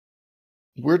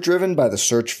We're driven by the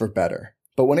search for better.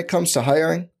 But when it comes to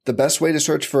hiring, the best way to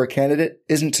search for a candidate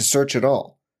isn't to search at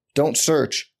all. Don't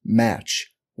search,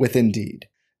 match with Indeed.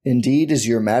 Indeed is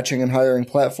your matching and hiring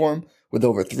platform with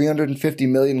over 350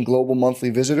 million global monthly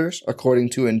visitors,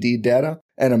 according to Indeed data,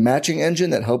 and a matching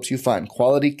engine that helps you find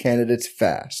quality candidates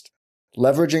fast.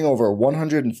 Leveraging over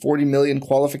 140 million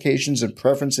qualifications and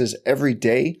preferences every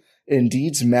day,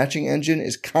 Indeed's matching engine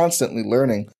is constantly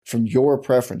learning from your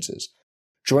preferences.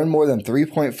 Join more than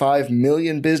 3.5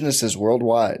 million businesses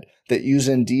worldwide that use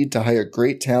Indeed to hire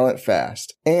great talent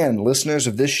fast. And listeners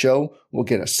of this show will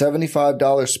get a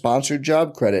 $75 sponsored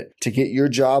job credit to get your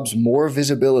jobs more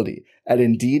visibility at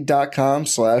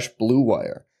Indeed.com/Blue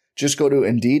Wire. Just go to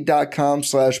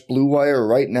Indeed.com/Blue Wire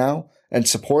right now and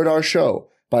support our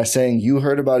show by saying you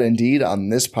heard about Indeed on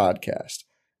this podcast.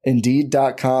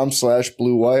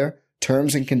 Indeed.com/Blue Wire.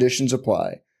 Terms and conditions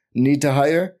apply. Need to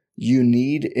hire? You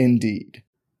need Indeed.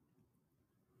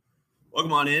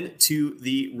 Welcome on in to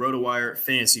the RotoWire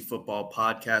Fantasy Football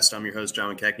Podcast. I'm your host,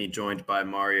 John McKechnie, joined by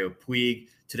Mario Puig.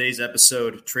 Today's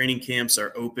episode, training camps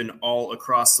are open all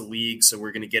across the league, so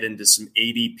we're going to get into some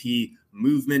ADP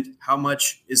movement. How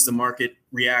much is the market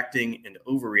reacting and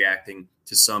overreacting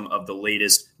to some of the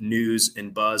latest news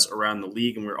and buzz around the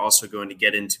league? And we're also going to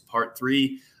get into part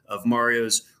 3 of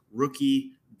Mario's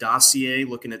rookie dossier,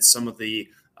 looking at some of the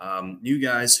new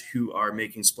guys who are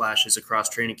making splashes across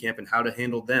training camp and how to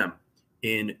handle them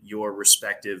in your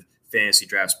respective fantasy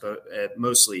drafts, but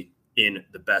mostly in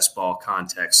the best ball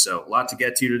context. So a lot to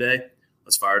get to today.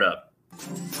 Let's fire it up.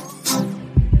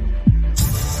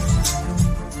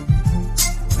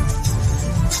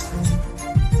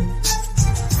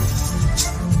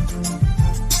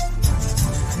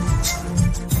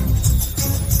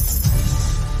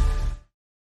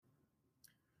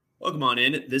 Welcome on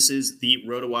in. This is the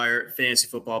RotoWire Fantasy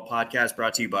Football Podcast,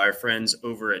 brought to you by our friends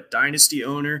over at Dynasty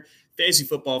Owner, Fantasy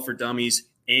Football for Dummies,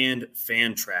 and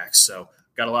Fantrax. So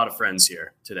got a lot of friends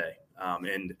here today.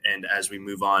 And as we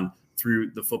move on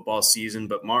through the football season,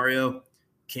 but Mario,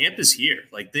 camp is here.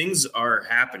 Like, things are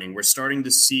happening. We're starting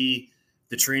to see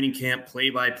the training camp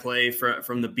play-by-play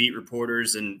from the beat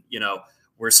reporters. And,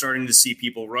 we're starting to see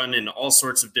people run in all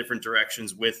sorts of different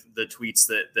directions with the tweets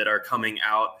that are coming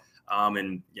out.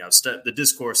 The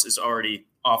discourse is already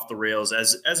off the rails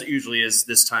as it usually is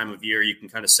this time of year. You can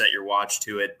kind of set your watch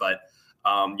to it, but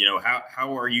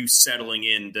how are you settling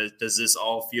in? Does this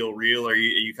all feel real? Are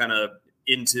you kind of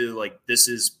into like this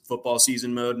is football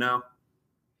season mode now?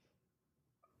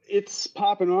 It's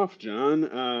popping off, John.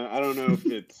 I don't know if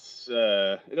it's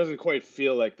it doesn't quite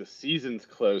feel like the season's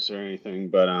close or anything,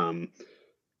 but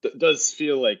it does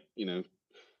feel like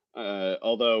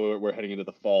although we're heading into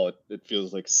the fall, it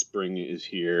feels like spring is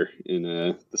here in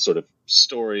the sort of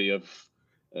story of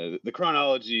the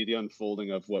chronology, the unfolding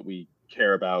of what we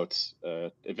care about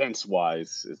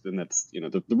events-wise. And that's,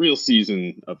 the real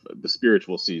season of the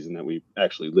spiritual season that we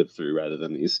actually live through, rather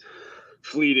than these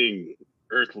fleeting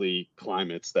earthly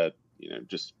climates that,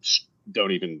 just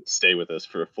don't even stay with us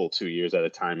for a full 2 years at a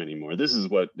time anymore. This is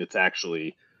what it's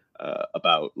actually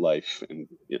about, life and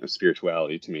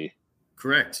spirituality to me.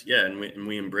 Correct. Yeah, and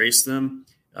we embrace them.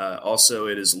 Also,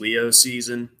 it is Leo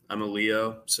season. I'm a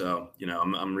Leo, so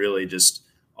I'm really just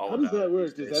all How about. How does that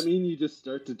work? Does that mean you just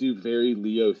start to do very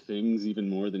Leo things even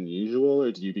more than usual,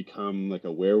 or do you become like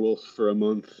a werewolf for a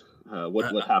month?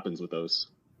 What happens with those?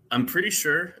 I'm pretty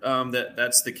sure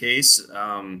that's the case.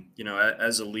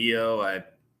 As a Leo, I'm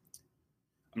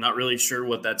not really sure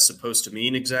what that's supposed to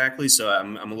mean exactly, so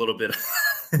I'm a little bit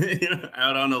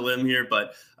out on a limb here,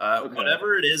 but okay.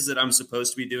 Whatever it is that I'm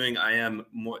supposed to be doing, I am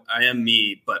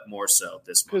me, but more so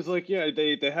this month. Because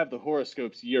they have the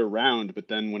horoscopes year round, but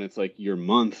then when it's like your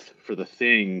month for the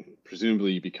thing,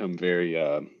 presumably you become very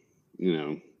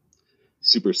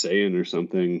Super Saiyan or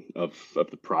something of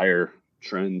the prior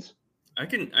trends. I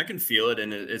can feel it,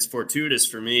 and it's fortuitous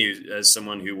for me as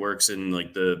someone who works in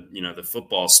like the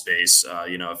football space.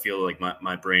 I feel like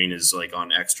my brain is like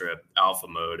on extra alpha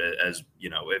mode as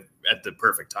at the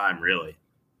perfect time, really.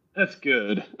 That's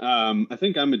good. I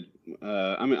think I'm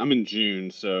in June,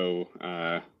 so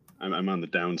I'm on the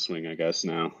downswing, I guess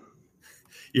now.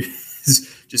 You're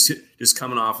just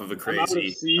coming off of a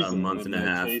crazy month and a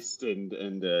half. Taste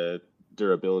and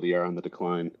durability are on the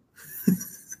decline.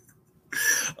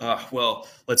 Well,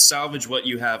 let's salvage what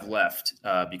you have left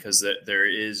because there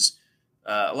is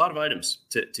a lot of items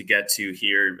to get to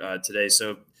here today.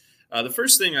 So the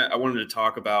first thing I wanted to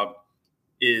talk about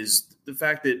is the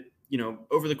fact that,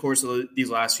 over the course of these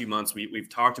last few months, we've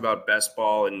talked about best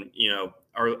ball, and,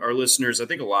 our listeners, I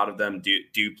think a lot of them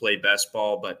do play best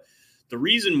ball, but the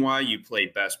reason why you play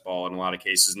best ball in a lot of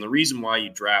cases, and the reason why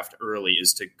you draft early,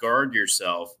 is to guard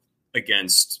yourself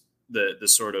against the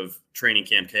sort of training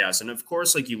camp chaos. And of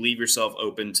course, like, you leave yourself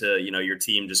open to, your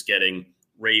team just getting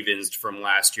Ravens from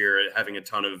last year, having a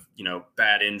ton of,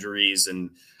 bad injuries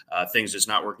and things just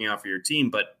not working out for your team.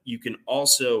 But you can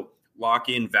also lock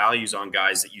in values on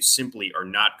guys that you simply are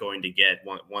not going to get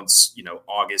once,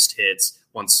 August hits,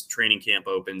 once training camp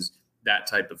opens, that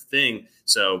type of thing.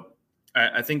 So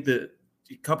I think that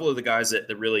a couple of the guys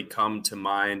that really come to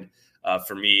mind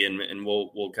for me, and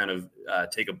we'll kind of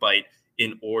take a bite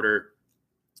in order.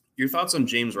 Your thoughts on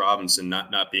James Robinson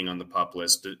not being on the PUP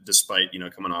list, despite,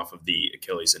 coming off of the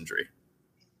Achilles injury?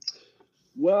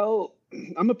 Well,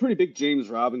 I'm a pretty big James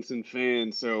Robinson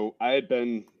fan, so I had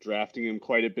been drafting him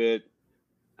quite a bit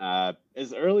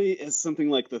as early as something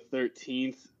like the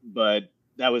 13th, but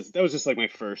that was just like my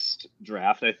first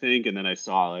draft, I think, and then I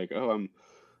saw like, oh, I'm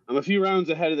a few rounds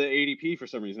ahead of the ADP for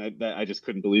some reason. I just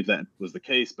couldn't believe that was the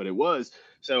case, but it was.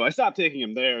 So I stopped taking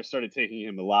him there, started taking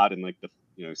him a lot in like the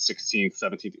 16th,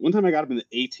 17th. One time I got him in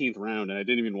the 18th round, and I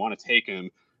didn't even want to take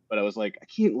him, but I was like, I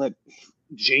can't let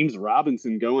James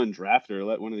Robinson go undrafted or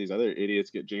let one of these other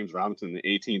idiots get James Robinson in the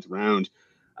 18th round.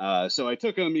 So I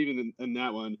took him even in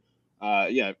that one.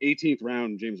 18th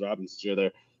round, James Robinson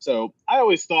there. So I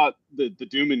always thought the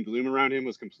doom and gloom around him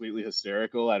was completely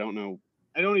hysterical. I don't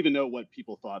even know what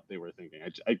people thought they were thinking.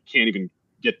 I can't even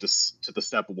get to the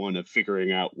step one of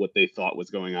figuring out what they thought was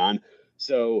going on.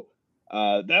 So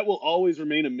that will always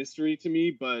remain a mystery to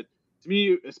me. But to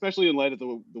me, especially in light of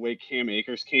the way Cam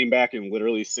Akers came back in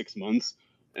literally 6 months,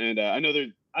 and I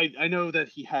know that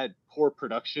he had poor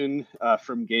production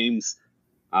from games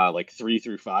like 3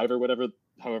 through 5 or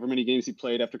however many games he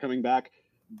played after coming back,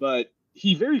 but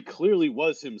he very clearly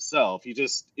was himself. He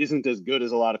just isn't as good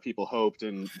as a lot of people hoped,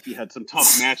 and he had some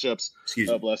tough matchups.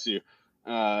 Oh, bless you.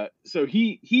 So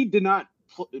he did not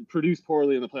produce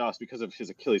poorly in the playoffs because of his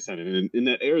Achilles tendon. And in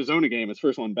that Arizona game, his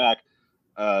first one back,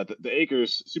 the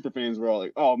Akers super fans were all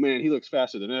like, "Oh man, he looks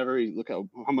faster than ever. Look how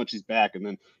much he's back." And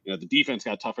then the defense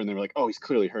got tougher, and they were like, "Oh, he's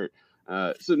clearly hurt."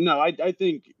 So no, I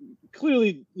think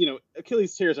clearly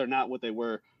Achilles tears are not what they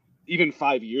were even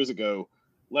 5 years ago,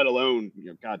 let alone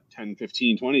 10,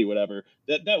 15, 20, whatever.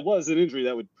 That was an injury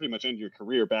that would pretty much end your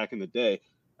career back in the day.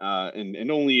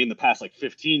 And only in the past like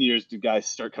 15 years do guys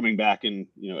start coming back in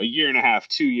a year and a half,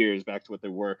 2 years back to what they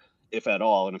were, if at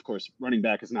all. And of course, running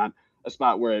back is not a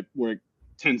spot where it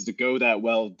tends to go that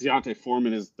well. D'Onta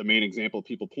Foreman is the main example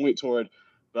people point toward,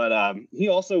 but he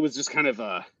also was just kind of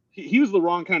he was the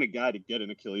wrong kind of guy to get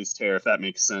an Achilles tear, if that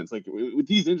makes sense. Like with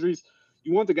these injuries,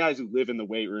 you want the guys who live in the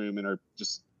weight room and are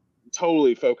just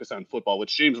totally focused on football,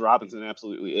 which James Robinson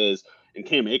absolutely is, and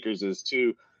Cam Akers is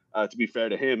too, to be fair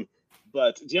to him.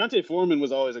 But D'Onta Foreman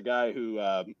was always a guy who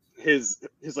his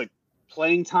like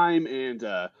playing time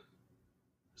and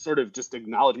sort of just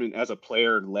acknowledgement as a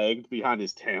player lagged behind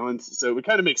his talents. So it would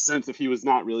kind of make sense if he was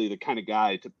not really the kind of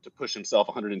guy to push himself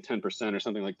 110% or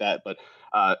something like that. But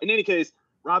in any case,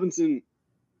 Robinson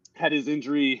had his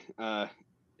injury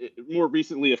more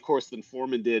recently, of course, than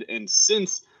Foreman did. And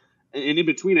in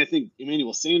between, I think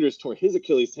Emmanuel Sanders tore his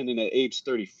Achilles tendon at age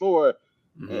 34.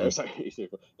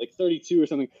 Like 32 or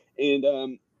something.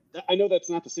 And I know that's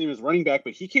not the same as running back,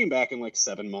 but he came back in like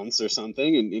 7 months or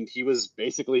something, and he was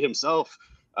basically himself.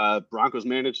 Broncos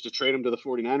managed to trade him to the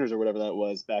 49ers or whatever that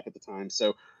was back at the time.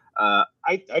 So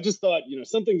I just thought,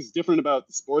 something's different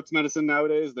about sports medicine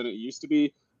nowadays than it used to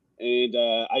be. And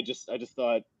I just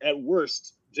thought at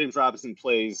worst, James Robinson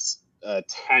plays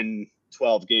 10,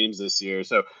 12 games this year.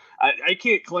 So I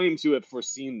can't claim to have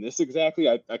foreseen this exactly.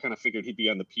 I kind of figured he'd be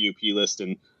on the PUP list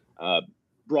and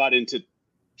brought into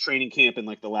training camp in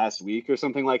like the last week or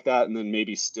something like that, and then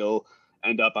maybe still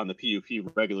end up on the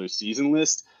PUP regular season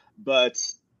list. But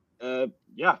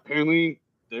apparently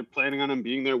they're planning on him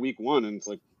being there week 1, and it's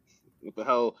like, what the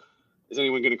hell is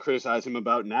anyone going to criticize him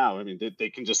about now? I mean, they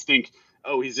can just think,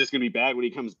 oh, he's just going to be bad when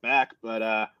he comes back.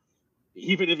 But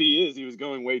even if he was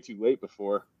going way too late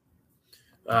before.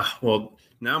 Well,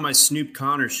 now my Snoop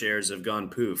Connor shares have gone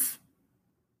poof.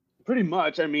 Pretty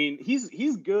much. I mean,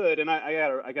 he's good, and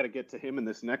I got to get to him in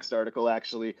this next article.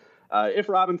 Actually, if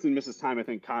Robinson misses time, I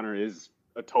think Connor is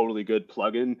a totally good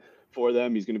plug-in for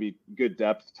them. He's going to be good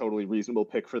depth, totally reasonable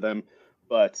pick for them.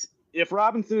 But if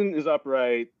Robinson is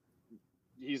upright,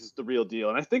 he's the real deal.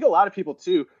 And I think a lot of people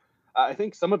too. I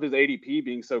think some of his ADP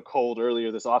being so cold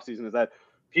earlier this offseason is that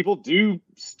people do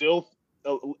still.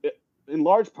 In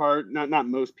large part, not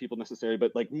most people necessarily,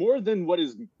 but like more than what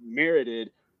is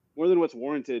merited, more than what's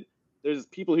warranted, there's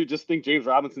people who just think James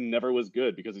Robinson never was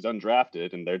good because he's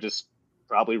undrafted, and they're just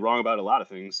probably wrong about a lot of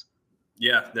things.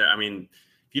 Yeah, I mean,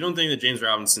 if you don't think that James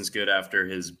Robinson's good after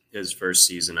his first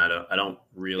season, I don't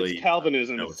really It's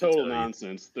Calvinism. know It's what to total tell you.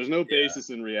 nonsense. There's no basis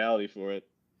in reality for it.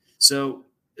 So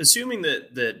assuming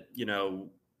that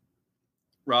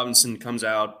Robinson comes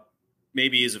out,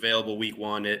 maybe is available week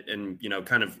one and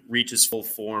kind of reaches full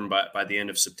form by the end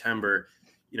of September,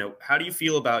 how do you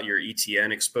feel about your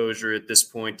ETN exposure at this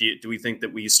point? Do we think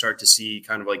that we start to see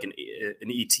kind of like an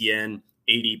ETN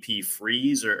ADP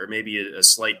freeze or maybe a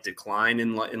slight decline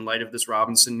in light of this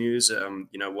Robinson news?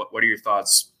 What are your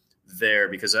thoughts there?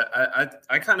 Because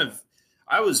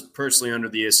I was personally under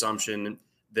the assumption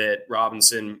that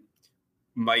Robinson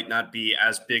might not be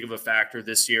as big of a factor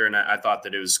this year, and I thought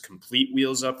that it was complete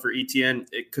wheels up for ETN.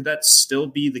 Could that still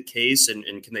be the case, and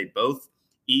can they both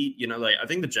eat? I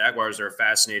think the Jaguars are a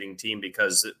fascinating team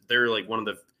because they're like one of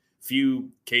the few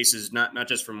cases, not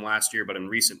just from last year, but in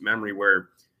recent memory, where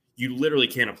you literally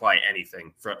can't apply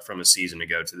anything from a season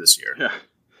ago to this year.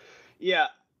 Yeah.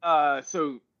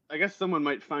 So I guess someone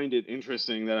might find it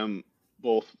interesting that I'm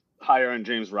both higher on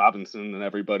James Robinson than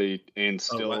everybody and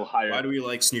still higher. Why do we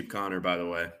like Snoop Connor, by the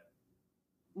way?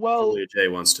 Well, Julia J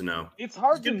wants to know. It's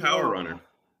hard He's a good power runner.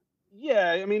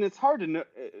 Yeah, I mean, it's hard to know.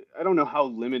 I don't know how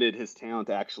limited his talent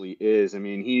actually is. I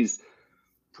mean, he's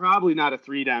probably not a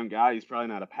 3-down guy. He's probably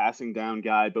not a passing down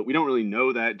guy, but we don't really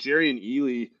know that. Jerian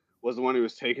Ealy was the one who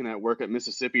was taking that work at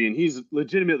Mississippi, and he's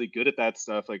legitimately good at that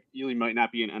stuff. Like, Ealy might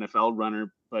not be an NFL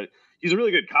runner, but he's a really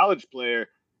good college player,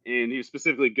 and he was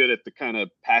specifically good at the kind of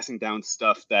passing down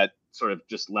stuff that sort of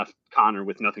just left Connor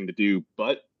with nothing to do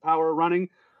but power running.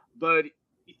 But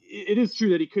it is true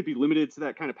that he could be limited to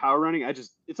that kind of power running.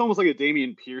 It's almost like a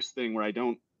Dameon Pierce thing where I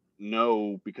don't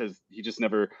know because he just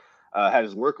never had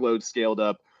his workload scaled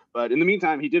up. But in the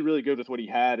meantime, he did really good with what he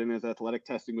had, and his athletic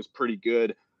testing was pretty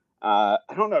good. I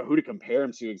don't know who to compare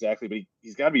him to exactly, but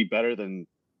he's got to be better than,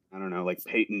 I don't know, like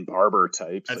Peyton Barber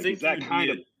types. I think that kind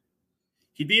of.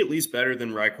 He'd be at least better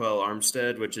than Raquel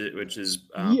Armstead, which is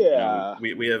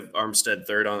we have Armstead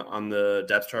third on the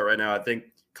depth chart right now. I think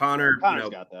Connor's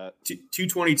got that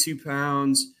 222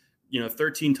 pounds,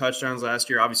 13 touchdowns last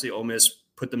year. Obviously, Ole Miss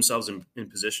put themselves in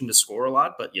position to score a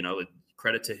lot, but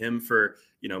credit to him for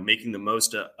making the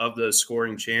most of those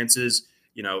scoring chances.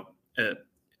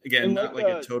 Again, not like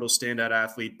a total standout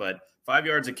athlete, but 5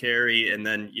 yards a carry, and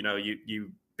then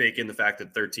you bake in the fact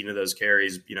that 13 of those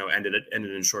carries ended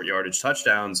in short yardage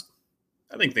touchdowns.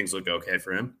 I think things look okay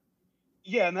for him.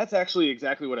 Yeah, and that's actually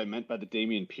exactly what I meant by the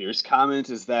Dameon Pierce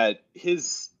comment, is that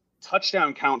his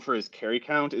touchdown count for his carry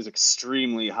count is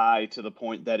extremely high to the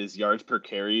point that his yards per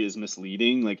carry is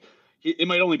misleading. Like, it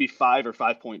might only be 5 or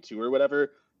 5.2 or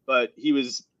whatever, but he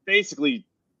was basically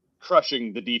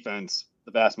crushing the defense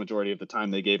the vast majority of the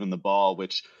time they gave him the ball,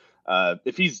 which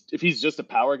if he's just a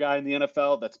power guy in the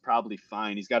NFL, that's probably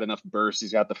fine. He's got enough burst.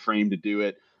 He's got the frame to do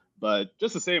it. But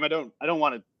just the same, I don't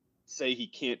want to say he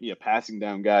can't be a passing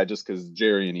down guy just because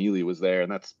Jerian Ealy was there,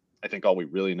 and that's, I think, all we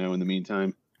really know in the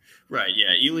meantime. Right, yeah.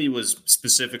 Ealy was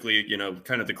specifically,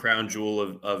 kind of the crown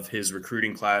jewel of his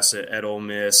recruiting class at Ole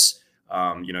Miss.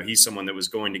 He's someone that was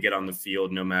going to get on the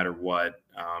field no matter what.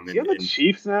 Is he on the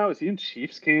Chiefs now? Is he in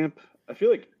Chiefs camp? I feel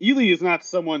like Ealy is not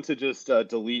someone to just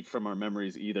delete from our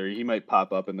memories either. He might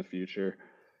pop up in the future.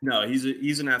 No,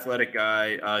 he's an athletic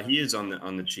guy. He is on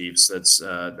the Chiefs.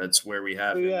 That's where we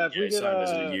have him. Yeah, he signed as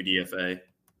a UDFA.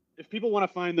 If people want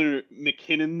to find their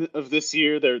McKinnon of this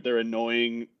year, they're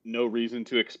annoying, no reason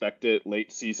to expect it,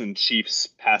 late season Chiefs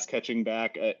pass catching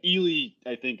back. Ealy,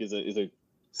 I think, is a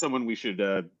someone we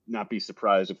should not be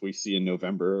surprised if we see in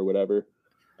November or whatever.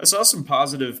 I saw some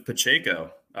positive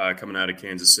Pacheco coming out of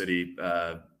Kansas City,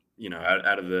 out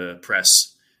of the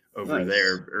press over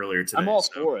there earlier today. I'm all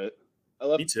for it. I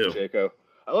love Pacheco.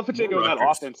 I love Pacheco in that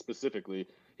offense specifically.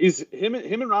 Him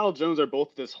and Ronald Jones are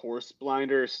both this horse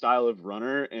blinder style of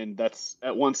runner, and that's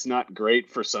at once not great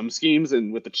for some schemes.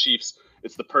 And with the Chiefs,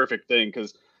 it's the perfect thing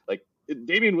because, like,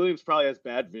 Damian Williams probably has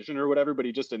bad vision or whatever, but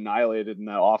he just annihilated in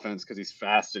that offense because he's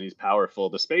fast and he's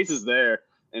powerful. The space is there,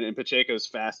 and Pacheco's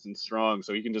fast and strong,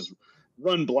 so he can just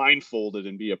run blindfolded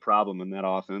and be a problem in that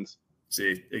offense.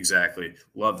 See, exactly.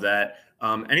 Love that.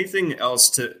 Anything else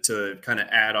to kind of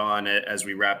add on as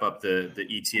we wrap up the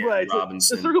ETN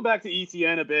Robinson? To circle back to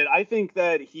ETN a bit, I think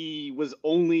that he was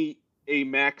only a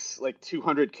max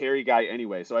 200 carry guy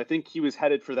anyway. So I think he was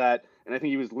headed for that, and I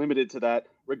think he was limited to that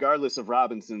regardless of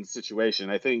Robinson's situation.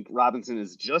 I think Robinson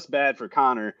is just bad for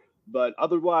Connor, but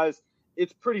otherwise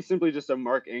it's pretty simply just a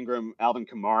Mark Ingram, Alvin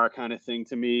Kamara kind of thing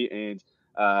to me. And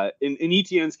in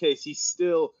ETN's case, he's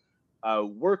still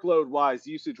workload-wise,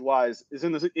 usage-wise, is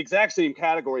in the exact same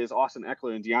category as Austin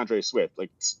Eckler and DeAndre Swift. Like,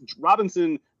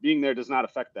 Robinson being there does not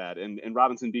affect that, and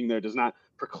Robinson being there does not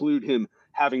preclude him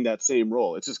having that same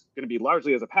role. It's just going to be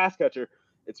largely as a pass catcher.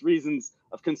 It's reasons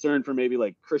of concern for maybe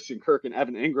like Christian Kirk and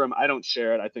Evan Ingram. I don't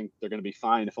share it. I think they're going to be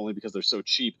fine, if only because they're so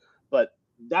cheap. But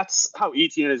that's how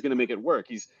Etienne is going to make it work.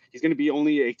 He's going to be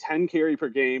only a 10 carry per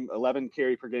game, 11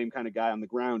 carry per game kind of guy on the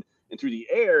ground. And through the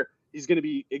air, he's going to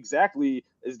be exactly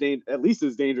at least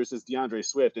as dangerous as DeAndre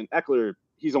Swift. And Eckler,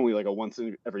 he's only like a once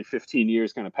in every 15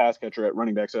 years kind of pass catcher at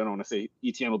running back. So I don't want to say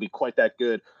Etienne will be quite that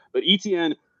good. But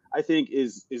Etienne, I think,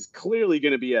 is clearly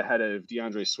going to be ahead of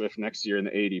DeAndre Swift next year in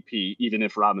the ADP, even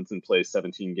if Robinson plays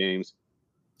 17 games.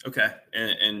 Okay.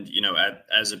 And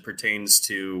as it pertains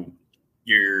to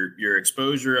your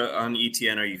exposure on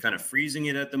Etienne, are you kind of freezing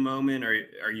it at the moment? Or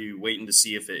are you waiting to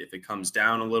see if it comes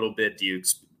down a little bit?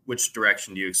 Which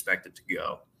direction do you expect it to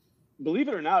go? Believe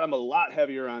it or not, I'm a lot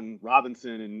heavier on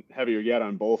Robinson and heavier yet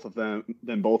on both of them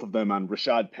on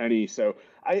Rashad Penny. So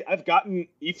I've gotten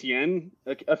Etienne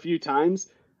a few times.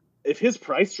 If his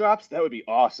price drops, that would be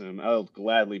awesome. I'll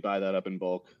gladly buy that up in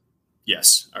bulk.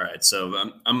 Yes. All right. So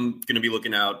I'm going to be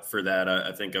looking out for that.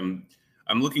 I think I'm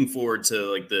looking forward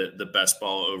to like the best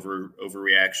ball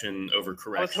overreaction,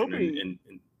 overcorrection.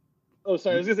 I was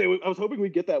gonna say, I was hoping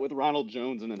we'd get that with Ronald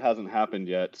Jones, and it hasn't happened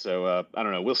yet. So I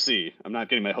don't know. We'll see. I'm not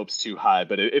getting my hopes too high,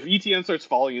 but if Etienne starts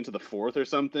falling into the fourth or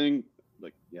something,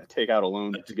 take out a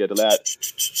loan to get to that.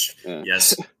 Yeah.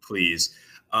 Yes, please.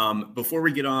 Before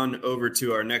we get on over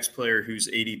to our next player whose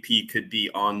ADP could be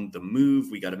on the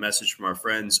move, we got a message from our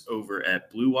friends over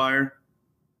at Blue Wire.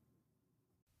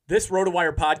 This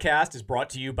RotoWire podcast is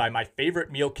brought to you by my favorite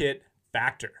meal kit,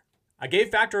 Factor. I gave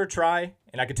Factor a try,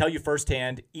 and I can tell you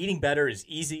firsthand, eating better is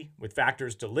easy with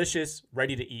Factor's delicious,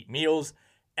 ready-to-eat meals.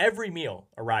 Every meal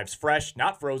arrives fresh,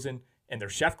 not frozen, and they're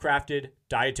chef-crafted,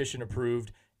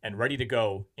 dietitian-approved, and ready to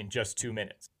go in just 2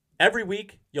 minutes. Every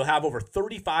week, you'll have over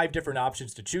 35 different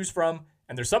options to choose from,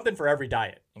 and there's something for every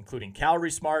diet, including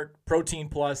Calorie Smart, Protein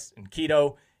Plus, and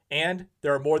Keto, and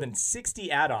there are more than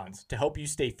 60 add-ons to help you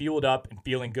stay fueled up and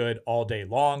feeling good all day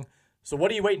long. So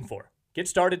what are you waiting for? Get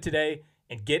started today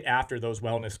and get after those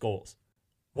wellness goals.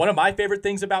 One of my favorite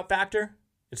things about Factor,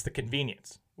 it's the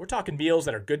convenience. We're talking meals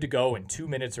that are good to go in 2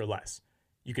 minutes or less.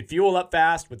 You can fuel up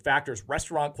fast with Factor's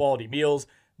restaurant-quality meals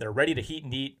that are ready to heat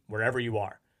and eat wherever you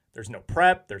are. There's no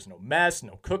prep, there's no mess,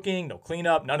 no cooking, no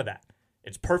cleanup, none of that.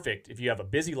 It's perfect if you have a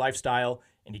busy lifestyle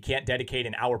and you can't dedicate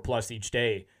an hour plus each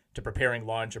day to preparing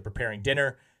lunch or preparing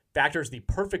dinner. Factor is the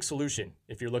perfect solution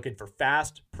if you're looking for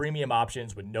fast, premium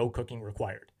options with no cooking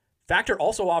required. Factor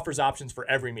also offers options for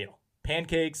every meal.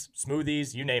 Pancakes,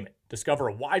 smoothies, you name it. Discover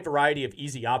a wide variety of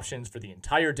easy options for the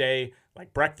entire day,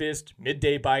 like breakfast,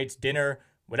 midday bites, dinner,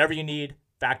 whatever you need,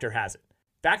 Factor has it.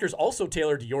 Factor's also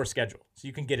tailored to your schedule, so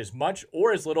you can get as much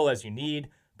or as little as you need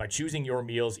by choosing your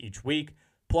meals each week.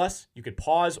 Plus, you could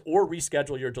pause or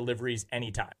reschedule your deliveries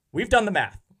anytime. We've done the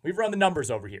math. We've run the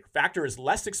numbers over here. Factor is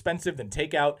less expensive than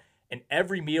takeout, and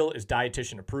every meal is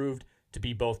dietitian approved to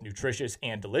be both nutritious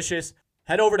and delicious.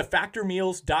 Head over to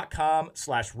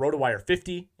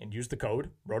factormeals.com/RotoWire50 and use the code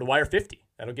RotoWire50.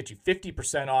 That'll get you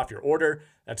 50% off your order.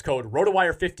 That's code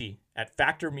RotoWire50 at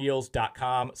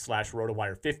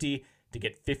factormeals.com/RotoWire50 to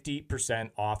get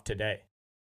 50% off today.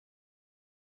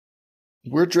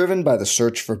 We're driven by the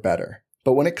search for better.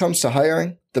 But when it comes to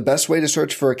hiring, the best way to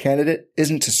search for a candidate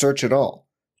isn't to search at all.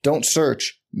 Don't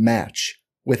search, match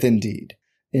with Indeed.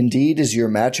 Indeed is your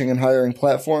matching and hiring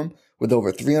platform with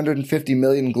over 350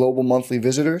 million global monthly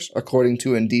visitors, according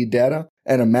to Indeed data,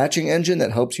 and a matching engine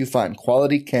that helps you find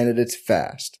quality candidates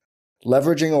fast.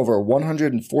 Leveraging over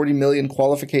 140 million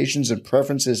qualifications and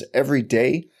preferences every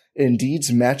day,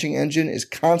 Indeed's matching engine is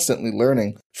constantly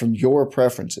learning from your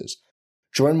preferences.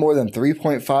 Join more than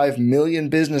 3.5 million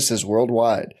businesses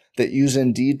worldwide that use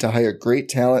Indeed to hire great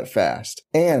talent fast.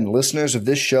 And listeners of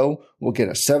this show will get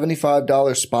a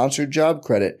 $75 sponsored job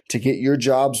credit to get your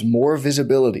jobs more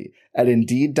visibility at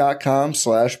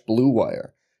Indeed.com/Blue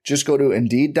Wire. Just go to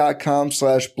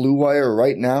Indeed.com/Blue Wire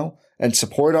right now and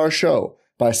support our show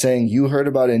by saying you heard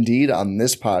about Indeed on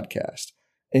this podcast.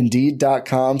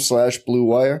 Indeed.com/Blue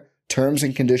Wire. Terms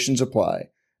and conditions apply.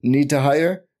 Need to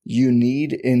hire? You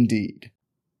need Indeed.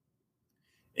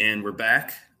 And we're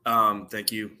back.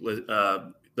 Thank you,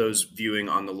 those viewing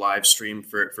on the live stream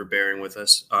for bearing with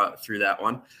us through that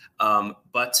one.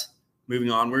 But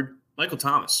moving onward, Michael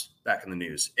Thomas back in the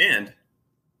news and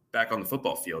back on the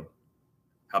football field.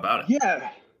 How about it?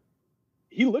 Yeah,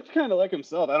 he looked kind of like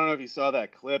himself. I don't know if you saw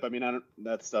that clip. I mean,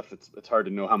 that stuff. It's hard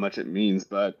to know how much it means,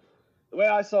 but the way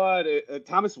I saw it,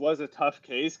 Thomas was a tough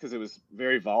case because it was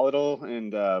very volatile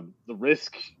and the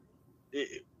risk.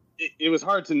 It was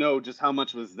hard to know just how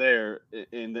much was there,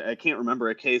 and I can't remember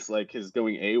a case like his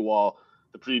going AWOL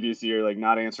the previous year, like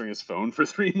not answering his phone for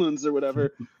 3 months or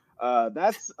whatever.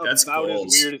 That's about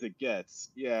goals. as weird as it gets.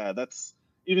 Yeah, that's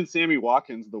even Sammy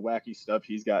Watkins, the wacky stuff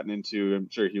he's gotten into. I'm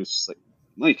sure he was just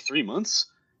like 3 months.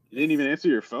 You didn't even answer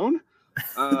your phone.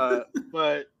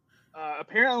 But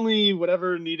apparently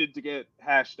whatever needed to get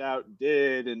hashed out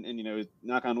did, and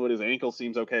knock on wood, his ankle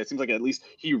seems okay. It seems like at least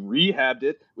he rehabbed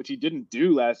it, which he didn't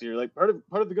do last year. Like part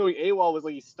of the going AWOL was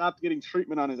like he stopped getting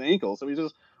treatment on his ankle, so he's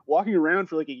just walking around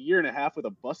for like a year and a half with a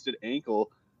busted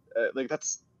ankle. Like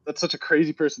that's such a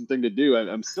crazy person thing to do.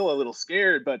 I'm still a little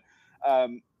scared, but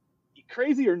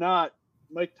crazy or not,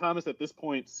 Mike Thomas at this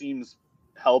point seems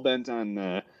hell-bent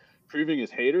on proving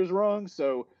his haters wrong.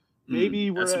 So maybe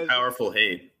that's a powerful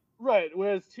hate. Right.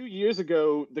 Whereas 2 years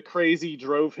ago, the crazy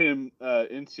drove him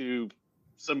into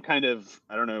some kind of,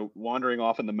 I don't know, wandering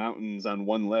off in the mountains on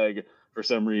one leg for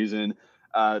some reason.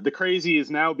 The crazy is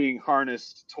now being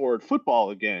harnessed toward football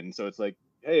again. So it's like,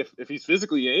 hey, if he's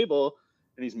physically able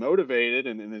and he's motivated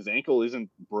and his ankle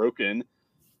isn't broken,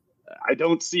 I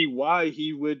don't see why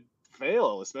he would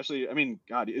fail, especially, I mean,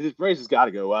 God, his price has got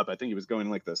to go up. I think he was going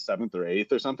like the 7th or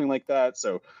 8th or something like that.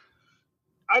 So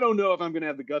I don't know if I'm going to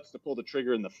have the guts to pull the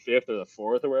trigger in the 5th or the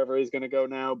 4th or wherever he's going to go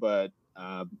now, but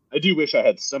I do wish I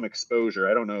had some exposure.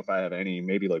 I don't know if I have any,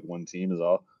 maybe like one team is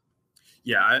all.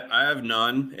 Yeah, I have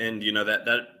none. And,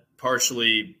 that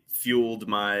partially fueled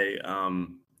my,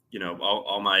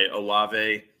 all my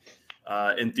Olave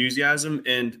enthusiasm.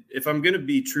 And if I'm going to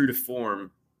be true to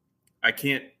form, I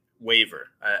can't waver.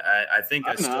 I think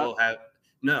I still have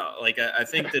 – no, like I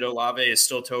think that Olave is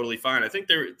still totally fine. I think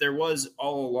there was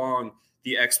all along –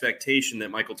 the expectation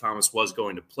that Michael Thomas was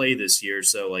going to play this year.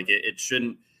 So like it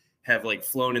shouldn't have like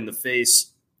flown in the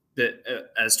face that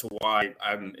as to why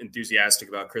I'm enthusiastic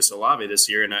about Chris Olave this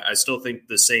year. And I still think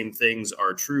the same things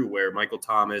are true where Michael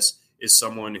Thomas is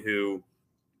someone who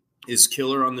is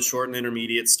killer on the short and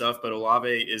intermediate stuff, but Olave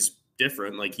is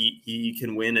different. Like he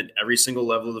can win at every single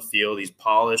level of the field. He's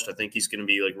polished. I think he's going to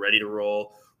be like ready to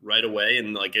roll right away.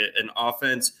 And like an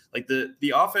offense, like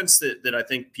the offense that I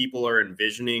think people are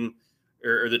envisioning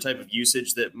or the type of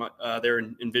usage that they're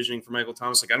envisioning for Michael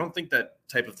Thomas. Like, I don't think that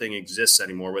type of thing exists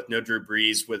anymore with no Drew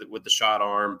Brees, with the shot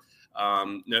arm,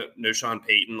 no Sean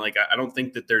Payton. Like, I don't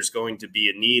think that there's going to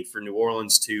be a need for New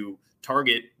Orleans to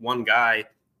target one guy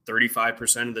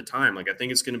 35% of the time. Like, I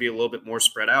think it's going to be a little bit more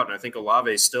spread out. And I think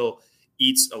Olave still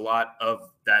eats a lot of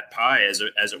that pie as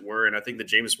it were. And I think that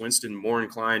Jameis Winston more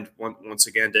inclined once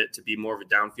again to be more of a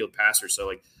downfield passer. So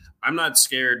like, I'm not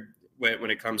scared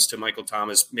when it comes to Michael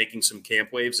Thomas making some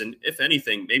camp waves. And if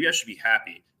anything, maybe I should be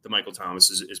happy that Michael Thomas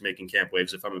is making camp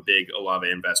waves if I'm a big Olave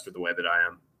investor the way that I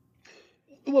am.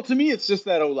 Well, to me, it's just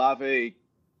that Olave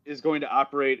is going to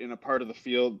operate in a part of the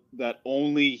field that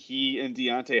only he and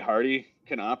Deontay Hardy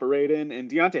can operate in. And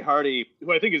Deontay Hardy,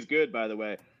 who I think is good, by the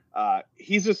way,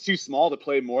 he's just too small to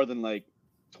play more than like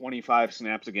 25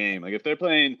 snaps a game. Like if they're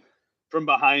playing from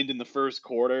behind in the first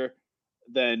quarter,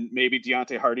 then maybe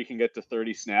Deontay Hardy can get to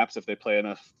 30 snaps if they play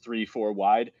enough 3-4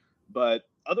 wide. But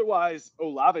otherwise,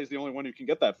 Olave is the only one who can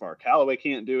get that far. Callaway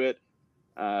can't do it.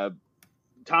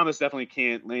 Thomas definitely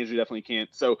can't. Landry definitely can't.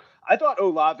 So I thought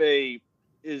Olave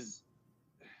is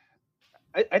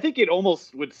 – I think it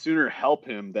almost would sooner help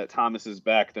him that Thomas is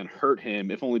back than hurt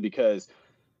him, if only because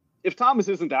if Thomas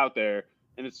isn't out there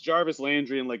and it's Jarvis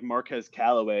Landry and like Marquez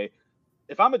Callaway –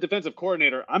 if I'm a defensive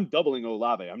coordinator, I'm doubling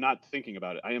Olave. I'm not thinking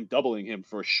about it. I am doubling him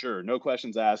for sure. No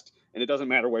questions asked. And it doesn't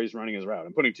matter where he's running his route.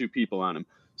 I'm putting 2 people on him.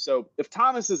 So if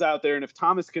Thomas is out there and if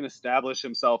Thomas can establish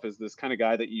himself as this kind of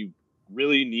guy that you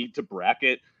really need to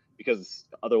bracket because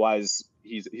otherwise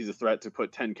he's a threat to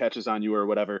put 10 catches on you or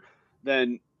whatever,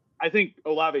 then I think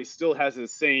Olave still has the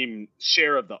same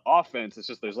share of the offense. It's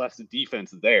just there's less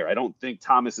defense there. I don't think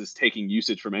Thomas is taking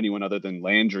usage from anyone other than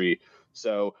Landry.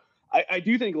 So I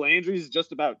do think Landry's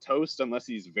just about toast unless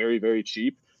he's very, very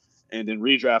cheap. And in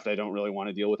redraft, I don't really want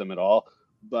to deal with him at all.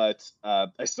 But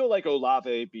I still like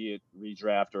Olave, be it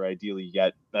redraft or ideally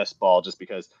yet best ball, just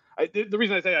because the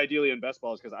reason I say ideally in best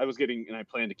ball is because I was getting, and I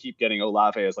plan to keep getting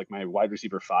Olave as like my wide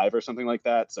receiver 5 or something like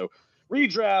that. So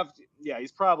redraft, yeah,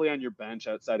 he's probably on your bench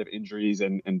outside of injuries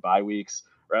and bye weeks,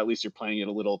 or at least you're playing it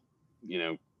a little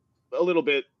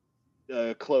bit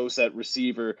close at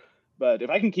receiver. But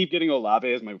if I can keep getting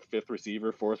Olave as my 5th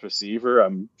receiver, 4th receiver,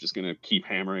 I'm just going to keep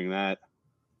hammering that.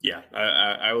 Yeah,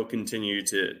 I will continue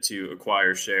to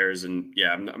acquire shares. And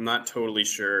yeah, I'm not totally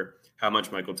sure how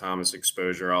much Michael Thomas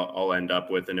exposure I'll end up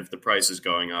with. And if the price is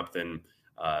going up, then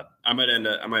I might end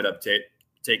up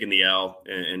taking the L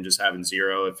and just having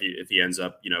 0 if he ends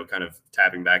up, kind of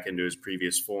tapping back into his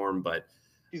previous form. But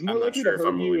he's more I'm not likely sure to if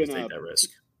I'm hurt you willing to in take that risk.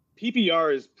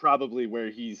 PPR is probably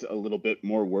where he's a little bit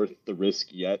more worth the risk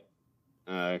yet.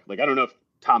 Like, I don't know if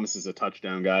Thomas is a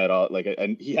touchdown guy at all. Like,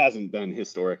 and he hasn't been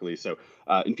historically. So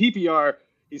in PPR,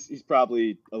 he's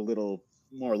probably a little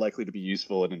more likely to be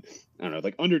useful. And I don't know,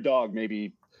 like underdog,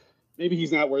 maybe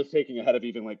he's not worth taking ahead of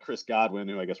even like Chris Godwin,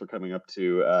 who I guess we're coming up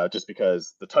to, just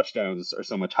because the touchdowns are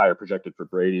so much higher projected for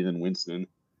Brady than Winston.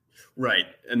 Right.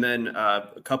 And then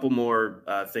a couple more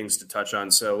things to touch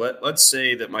on. So let's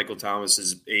say that Michael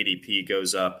Thomas's ADP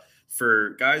goes up.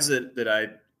 For guys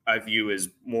that I view as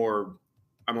more,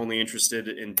 I'm only interested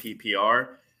in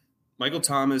PPR, Michael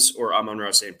Thomas or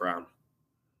Amon-Ra St. Brown?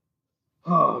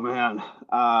 Oh, man.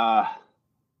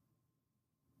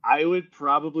 I would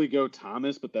probably go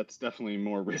Thomas, but that's definitely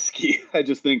more risky. I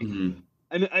just think,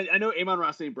 and I know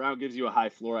Amon-Ra St. Brown gives you a high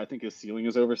floor. I think his ceiling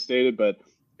is overstated, but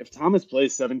if Thomas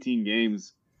plays 17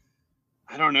 games,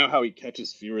 I don't know how he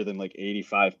catches fewer than like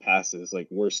 85 passes, like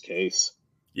worst case.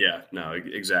 Yeah, no,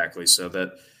 exactly. So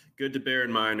that good to bear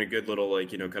in mind, a good little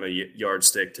kind of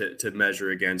yardstick to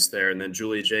measure against there. And then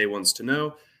Julia J wants to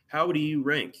know, how do you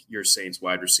rank your Saints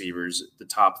wide receivers, the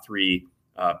top three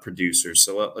producers?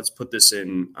 So let's put this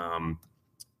in.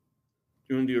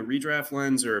 You want to do a redraft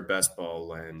lens or a best ball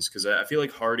lens? Because I feel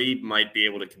like Hardy might be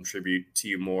able to contribute to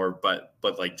you more, but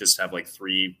like just have like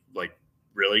three like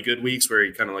really good weeks where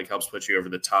he kind of like helps put you over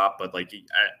the top. But like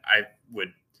I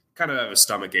would kind of have a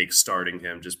stomach ache starting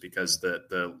him just because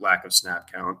the lack of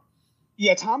snap count.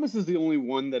 Yeah, Thomas is the only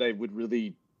one that I would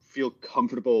really feel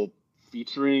comfortable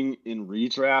featuring in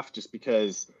redraft, just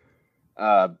because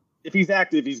if he's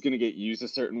active, he's going to get used a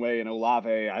certain way. And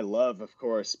Olave, I love, of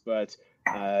course, but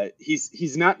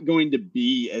he's not going to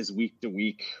be as week to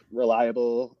week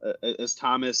reliable as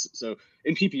Thomas. So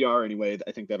in PPR anyway,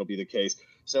 I think that'll be the case.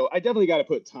 So I definitely got to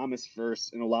put Thomas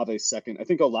first and Olave second. I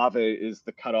think Olave is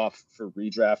the cutoff for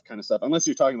redraft kind of stuff, unless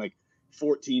you're talking like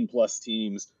 14 plus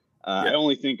teams. I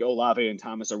only think Olave and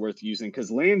Thomas are worth using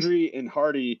because Landry and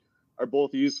Hardy are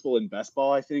both useful in best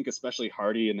ball, I think, especially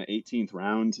Hardy in the 18th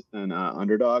round and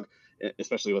underdog,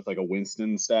 especially with like a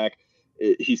Winston stack.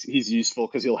 He's useful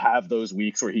because he'll have those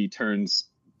weeks where he turns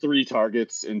 3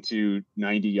 targets into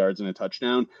 90 yards and a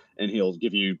touchdown, and he'll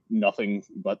give you nothing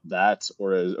but that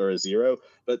or a 0.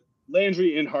 But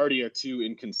Landry and Hardy are too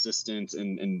inconsistent,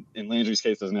 and in Landry's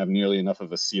case doesn't have nearly enough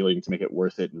of a ceiling to make it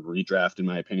worth it in redraft, in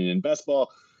my opinion. In best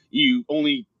ball, you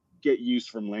only get use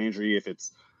from Landry if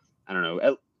it's, I don't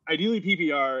know, ideally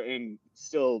PPR and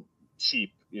still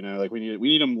cheap. Like we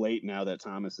need him late now that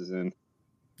Thomas is in.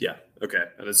 Yeah. Okay.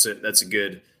 That's a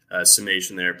good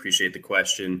summation there. Appreciate the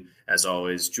question as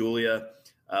always, Julia.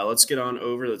 Let's get on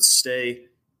over. Let's stay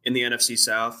in the NFC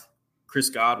South. Chris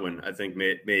Godwin, I think,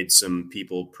 made some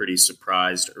people pretty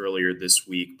surprised earlier this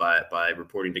week by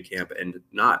reporting to camp and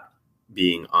not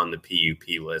being on the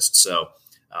PUP list. So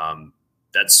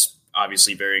that's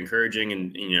obviously very encouraging.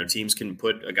 And, teams can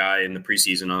put a guy in the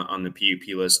preseason on the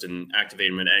PUP list and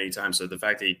activate him at any time. So the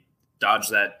fact that he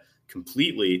dodged that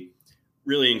completely,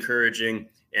 really encouraging.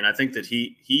 And I think that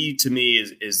he to me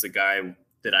is the guy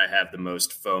that I have the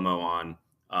most FOMO on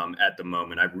at the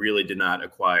moment. I really did not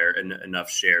acquire enough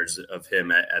shares of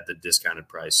him at the discounted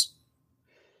price.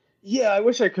 Yeah, I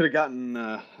wish I could have gotten,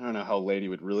 I don't know how late he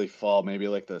would really fall, maybe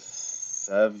like the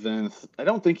 7th. I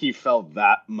don't think he fell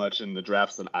that much in the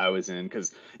drafts that I was in,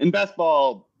 because in best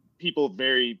ball, people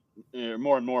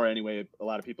more and more anyway, a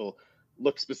lot of people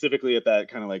look specifically at that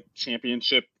kind of like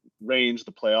championship range,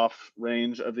 the playoff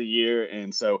range of the year.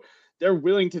 And so they're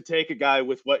willing to take a guy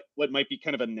with what might be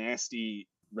kind of a nasty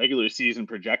regular season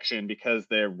projection because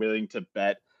they're willing to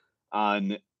bet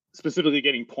on specifically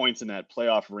getting points in that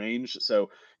playoff range. So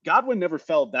Godwin never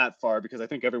fell that far because I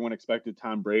think everyone expected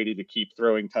Tom Brady to keep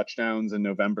throwing touchdowns in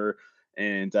November.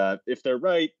 And if they're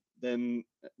right, then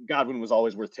Godwin was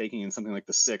always worth taking in something like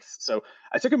the 6th. So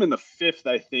I took him in the 5th,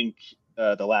 I think,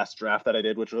 the last draft that I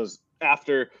did, which was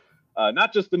after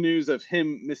not just the news of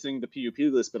him missing the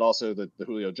PUP list, but also the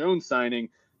Julio Jones signing.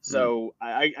 So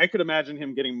I could imagine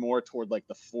him getting more toward like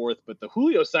the 4th, but the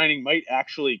Julio signing might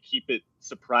actually keep it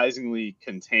surprisingly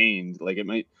contained. Like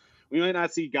we might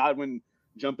not see Godwin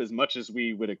jump as much as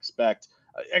we would expect.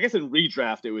 I guess in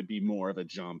redraft, it would be more of a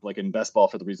jump. Like in best ball,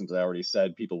 for the reasons I already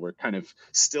said, people were kind of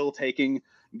still taking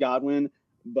Godwin.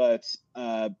 But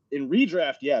in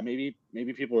redraft, yeah, maybe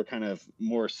people were kind of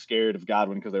more scared of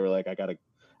Godwin because they were like, I gotta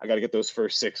get those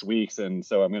first 6 weeks, and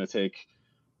so I'm gonna take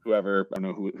whoever, I don't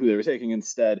know who they were taking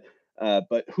instead.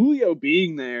 But Julio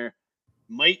being there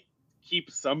might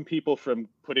keep some people from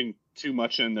putting too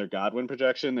much in their Godwin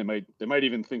projection. They might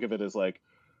even think of it as like,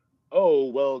 oh,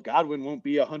 well, Godwin won't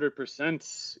be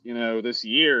 100%, this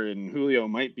year, and Julio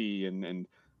might be, and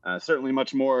Certainly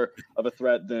much more of a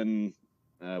threat than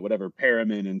whatever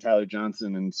Perriman and Tyler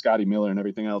Johnson and Scotty Miller and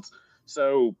everything else.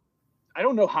 So I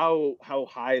don't know how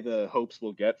high the hopes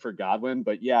will get for Godwin,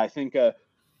 but yeah, I think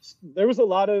there was a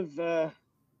lot of I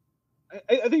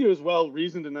think it was well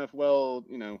reasoned enough,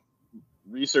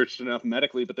 researched enough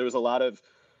medically, but there was a lot of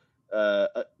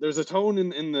there's a tone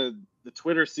in the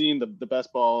Twitter scene, the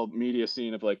best ball media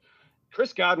scene of like,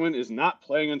 Chris Godwin is not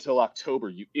playing until October,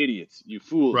 you idiots, you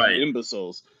fools, right, you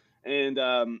imbeciles. And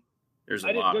there's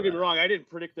don't get me wrong, I didn't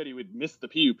predict that he would miss the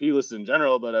PUP list in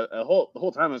general, but the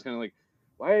whole time I was kind of like,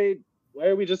 why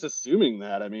are we just assuming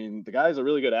that? I mean, the guy's a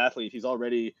really good athlete. He's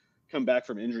already come back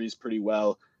from injuries pretty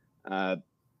well.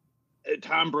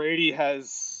 Tom Brady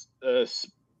has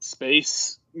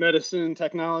space medicine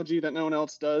technology that no one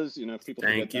else does. People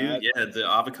Thank you. That. Yeah, the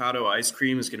avocado ice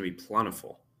cream is going to be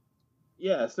plentiful.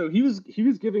 Yeah, so he was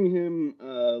giving him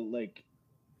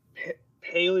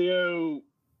paleo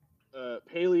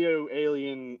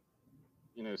alien,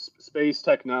 space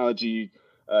technology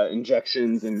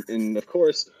injections, and of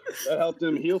course that helped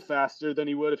him heal faster than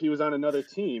he would if he was on another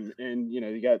team. And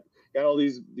you got all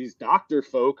these doctor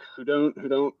folk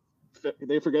who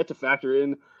they forget to factor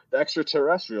in the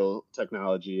extraterrestrial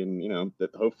technology, and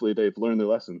that hopefully they've learned their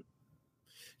lesson.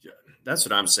 Yeah, that's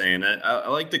what I'm saying. I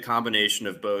like the combination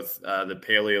of both the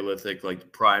Paleolithic,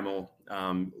 like primal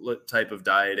type of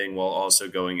dieting, while also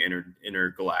going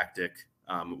intergalactic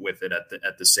with it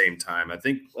at the same time. I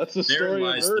think that's the story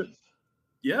of Earth.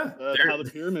 How the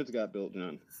pyramids got built,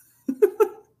 John.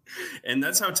 And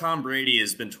that's how Tom Brady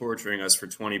has been torturing us for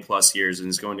 20 plus years and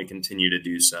is going to continue to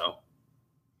do so.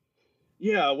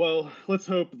 Yeah, well, let's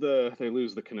hope they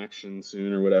lose the connection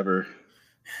soon or whatever.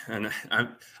 And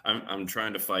I'm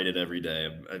trying to fight it every day.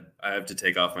 I have to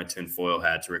take off my tinfoil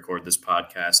hat to record this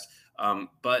podcast.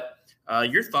 But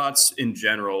your thoughts in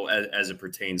general as it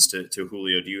pertains to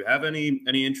Julio? Do you have any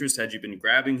interest? Had you been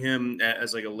grabbing him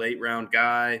as like a late round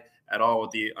guy at all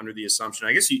under the assumption?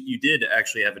 I guess you did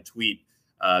actually have a tweet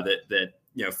that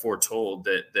foretold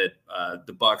that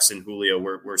the Bucs and Julio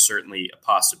were certainly a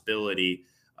possibility.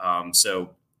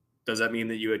 So does that mean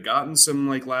that you had gotten some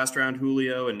like last round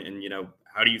Julio and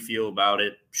how do you feel about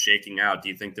it shaking out? Do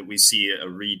you think that we see a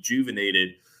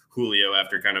rejuvenated Julio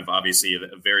after kind of obviously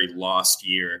a very lost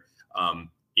year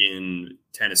in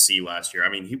Tennessee last year? I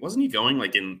mean, wasn't he going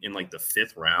like in like the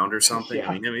 5th round or something? Yeah.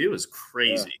 I mean, it was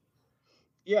crazy.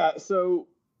 Yeah. So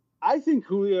I think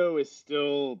Julio is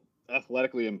still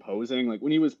athletically imposing. Like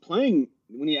when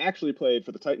he actually played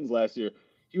for the Titans last year,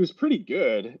 he was pretty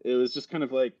good. It was just kind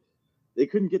of like they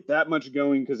couldn't get that much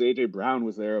going because A.J. Brown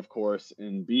was there, of course,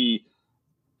 and B,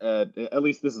 at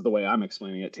least this is the way I'm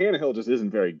explaining it, Tannehill just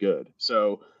isn't very good.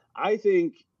 So I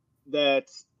think that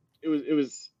it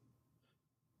was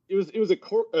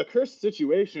a cursed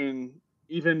situation,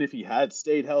 even if he had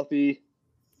stayed healthy.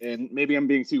 And maybe I'm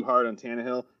being too hard on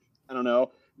Tannehill. I don't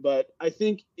know. But I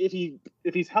think if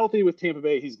he's healthy with Tampa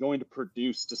Bay, he's going to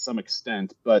produce to some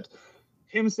extent. But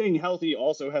him staying healthy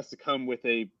also has to come with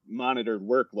a monitored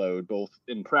workload, both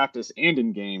in practice and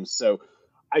in games. So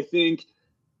I think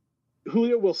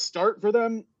Julio will start for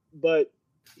them, but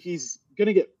he's going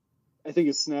to get, I think,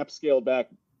 his snap scaled back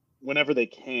whenever they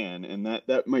can. And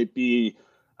that might be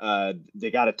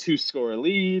they got a 2-score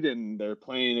lead and they're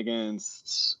playing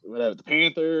against the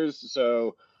Panthers.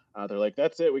 So they're like,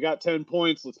 that's it. We got 10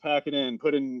 points. Let's pack it in.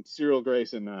 Put in Cyril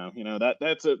Grayson now.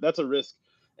 That's a risk.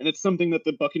 And it's something that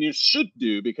the Buccaneers should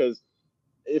do, because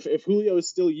if Julio is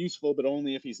still useful, but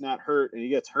only if he's not hurt and he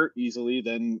gets hurt easily,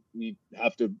 then we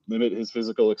have to limit his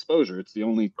physical exposure. It's the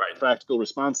only practical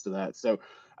response to that. So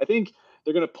I think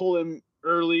they're going to pull him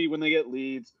early when they get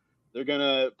leads. They're going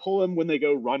to pull him when they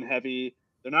go run heavy.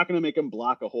 They're not going to make him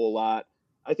block a whole lot.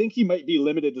 I think he might be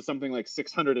limited to something like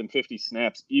 650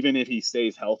 snaps, even if he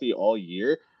stays healthy all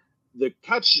year. The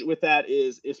catch with that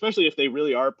is, especially if they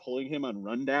really are pulling him on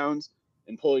rundowns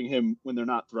and pulling him when they're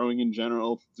not throwing in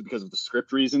general because of the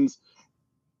script reasons,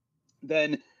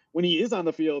 then when he is on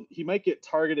the field, he might get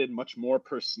targeted much more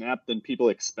per snap than people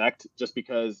expect, just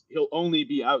because he'll only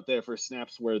be out there for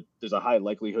snaps where there's a high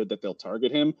likelihood that they'll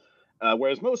target him.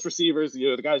 Whereas most receivers,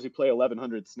 the guys who play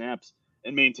 1,100 snaps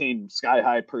and maintain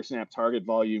sky-high per snap target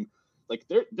volume, like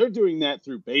they're doing that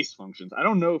through base functions. I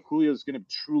don't know if Julio is going to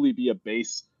truly be a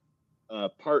base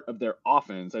part of their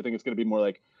offense. I think it's going to be more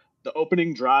like the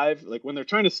opening drive, like when they're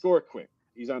trying to score quick,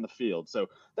 he's on the field. So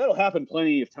that'll happen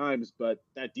plenty of times, but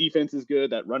that defense is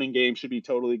good. That running game should be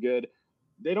totally good.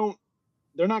 They're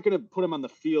not going to put him on the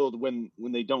field when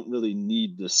they don't really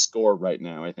need the score right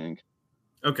now, I think.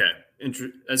 Okay.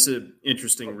 That's an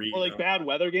interesting read. Or like bad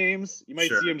weather games. You might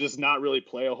see him just not really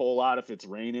play a whole lot if it's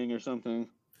raining or something.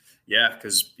 Yeah,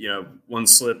 because one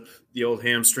slip, the old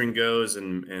hamstring goes,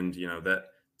 and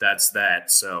that's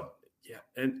that. So yeah,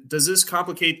 and does this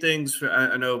complicate things?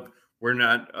 I know we're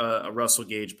not a Russell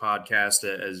Gage podcast,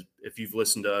 as if you've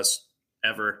listened to us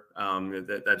ever,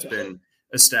 that's been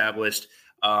established.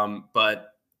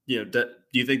 But do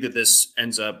you think that this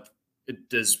ends up?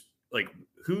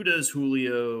 Who does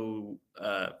Julio?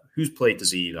 Whose plate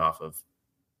does he eat off of?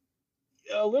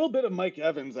 A little bit of Mike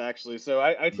Evans, actually. So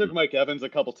I took Mike Evans a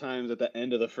couple times at the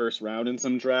end of the first round in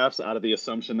some drafts out of the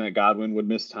assumption that Godwin would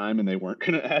miss time and they weren't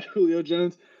going to add Julio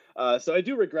Jones. So I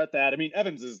do regret that. I mean,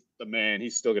 Evans is the man.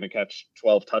 He's still going to catch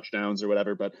 12 touchdowns or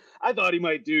whatever, but I thought he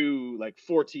might do like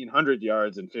 1,400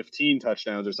 yards and 15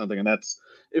 touchdowns or something. And that's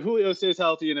if Julio stays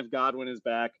healthy and if Godwin is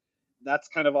back, that's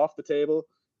kind of off the table.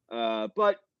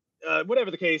 But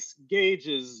whatever the case, Gage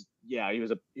is, he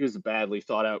was a badly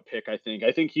thought out pick. I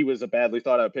think he was a badly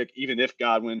thought out pick, even if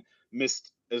Godwin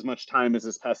missed as much time as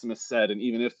his pessimist said, and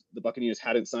even if the Buccaneers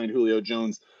hadn't signed Julio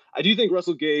Jones. I do think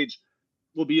Russell Gage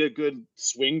will be a good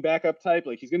swing backup type.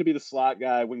 Like, he's going to be the slot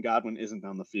guy when Godwin isn't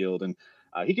on the field, and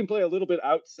he can play a little bit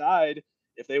outside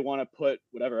if they want to put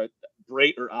whatever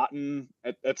Brait or Otten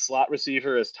at slot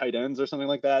receiver as tight ends or something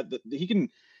like that. He can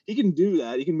do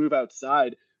that. He can move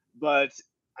outside, but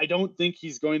I don't think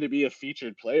he's going to be a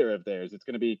featured player of theirs. It's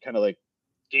going to be kind of like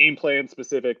game plan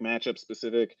specific, matchup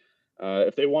specific.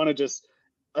 If they want to just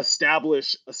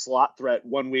establish a slot threat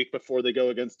 1 week before they go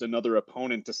against another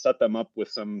opponent to set them up with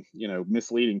some,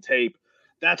 misleading tape,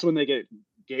 that's when they get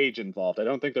Gage involved. I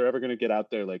don't think they're ever going to get out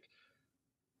there like,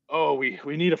 oh, we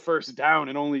need a first down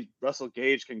and only Russell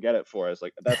Gage can get it for us.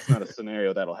 Like, that's not a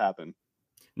scenario that'll happen.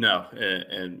 No,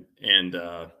 and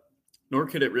nor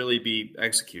could it really be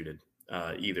executed.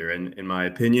 Either, in my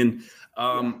opinion.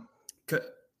 Sorry,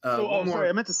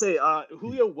 I meant to say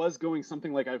Julio was going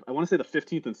something like I want to say the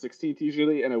 15th and 16th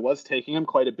usually, and it was taking him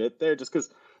quite a bit there just because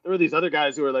there were these other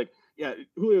guys who were like, yeah,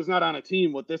 Julio's not on a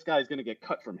team. Well, this guy's going to get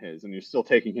cut from his, and you're still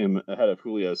taking him ahead of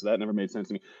Julio, so that never made sense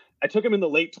to me. I took him in the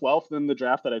late 12th in the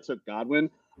draft that I took Godwin.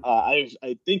 I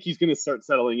think he's going to start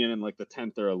settling in like the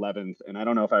 10th or 11th, and I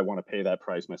don't know if I want to pay that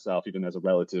price myself, even as a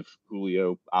relative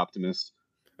Julio optimist.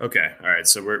 Okay. All right.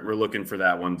 So we're looking for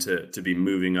that one to be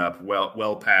moving up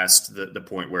well past the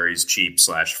point where he's cheap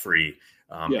 / free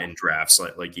in drafts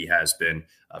like he has been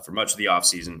for much of the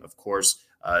offseason, of course.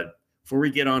 Before we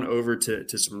get on over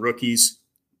to some rookies,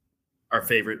 our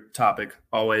favorite topic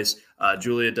always,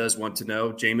 Julia does want to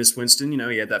know, Jameis Winston,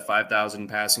 he had that 5,000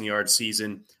 passing yard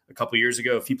season a couple years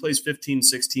ago. If he plays 15,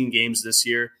 16 games this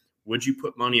year, would you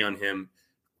put money on him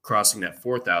crossing that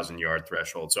 4,000 yard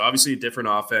threshold? So obviously a different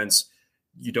offense.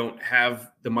 You don't have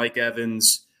the Mike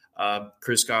Evans,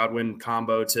 Chris Godwin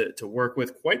combo to work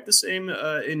with quite the same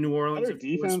in New Orleans. Better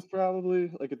defense,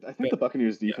 probably. I think the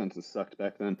Buccaneers' defense has sucked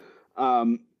back then.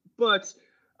 But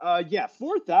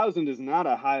 4,000 is not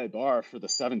a high bar for the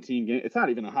 17 game. It's not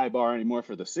even a high bar anymore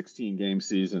for the 16 game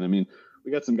season. I mean,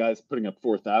 we got some guys putting up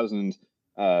 4,000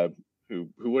 who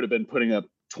would have been putting up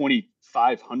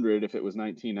 2,500 if it was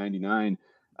 1999.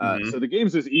 So the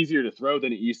game's just easier to throw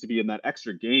than it used to be, and that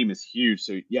extra game is huge.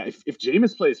 So, yeah, if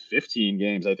Jameis plays 15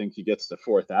 games, I think he gets to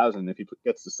 4,000. If he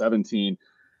gets to 17,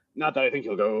 not that I think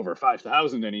he'll go over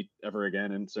 5,000 ever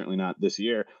again, and certainly not this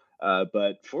year.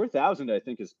 But 4,000, I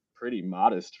think, is pretty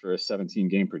modest for a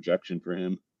 17-game projection for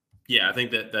him. Yeah, I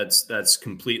think that's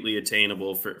completely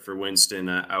attainable for Winston.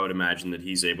 I would imagine that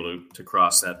he's able to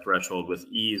cross that threshold with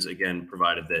ease, again,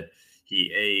 provided that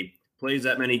he plays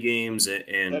that many games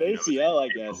and that ACL, I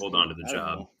guess, hold on to the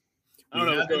job. I don't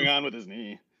know what's going on with his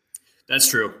knee. That's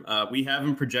true. We have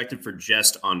him projected for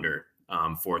just under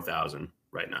 4,000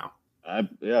 right now. I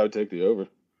would take the over.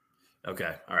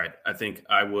 Okay. All right. I think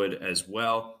I would as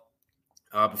well.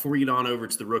 Before we get on over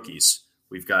to the rookies,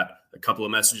 we've got a couple of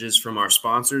messages from our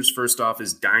sponsors. First off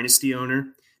is Dynasty Owner.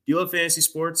 Do you love fantasy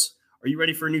sports? Are you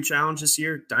ready for a new challenge this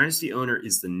year? Dynasty Owner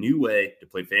is the new way to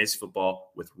play fantasy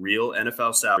football with real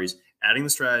NFL salaries, adding the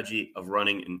strategy of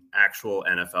running an actual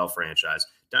NFL franchise.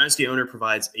 Dynasty Owner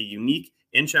provides a unique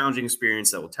and challenging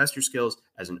experience that will test your skills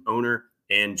as an owner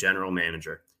and general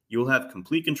manager. You will have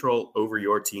complete control over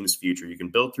your team's future. You can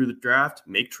build through the draft,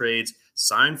 make trades,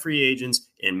 sign free agents,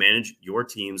 and manage your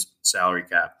team's salary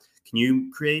cap. Can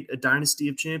you create a dynasty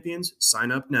of champions?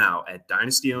 Sign up now at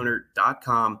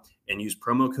dynastyowner.com and use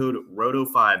promo code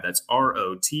ROTO5, that's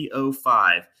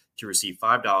ROTO5, to receive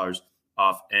 $5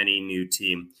 off any new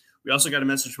team. We also got a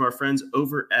message from our friends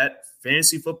over at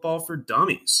Fantasy Football for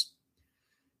Dummies.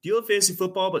 Do you love fantasy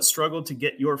football but struggle to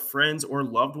get your friends or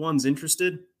loved ones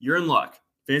interested? You're in luck.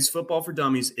 Fantasy Football for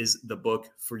Dummies is the book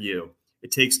for you.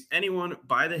 It takes anyone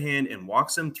by the hand and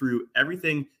walks them through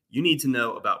everything you need to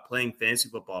know about playing fantasy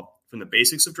football, from the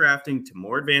basics of drafting to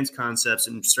more advanced concepts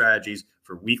and strategies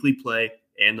for weekly play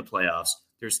and the playoffs.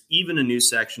 There's even a new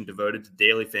section devoted to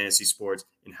daily fantasy sports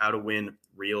and how to win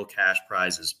real cash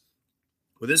prizes.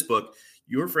 With this book,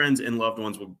 your friends and loved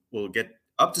ones will get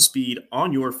up to speed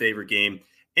on your favorite game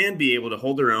and be able to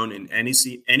hold their own in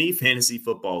any fantasy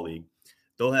football league.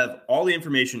 They'll have all the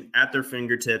information at their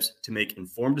fingertips to make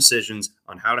informed decisions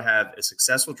on how to have a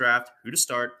successful draft, who to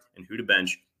start, and who to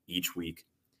bench each week.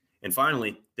 And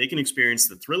finally, they can experience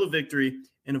the thrill of victory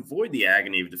and avoid the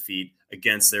agony of defeat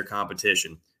against their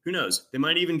competition. Who knows? They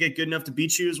might even get good enough to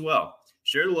beat you as well.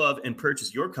 Share the love and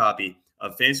purchase your copy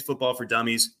of Fantasy Football for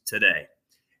Dummies today.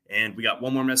 And we got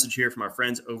one more message here from our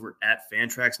friends over at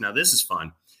Fantrax. Now, this is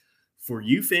fun. For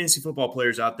you fantasy football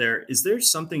players out there, is there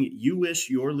something you wish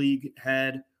your league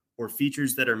had or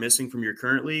features that are missing from your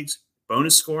current leagues?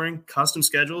 Bonus scoring, custom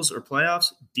schedules, or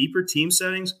playoffs? Deeper team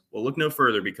settings? Well, look no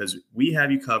further, because we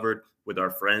have you covered with our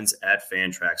friends at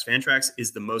Fantrax. Fantrax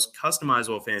is the most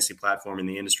customizable fantasy platform in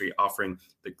the industry, offering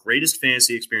the greatest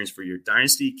fantasy experience for your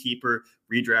dynasty, keeper,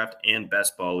 redraft, and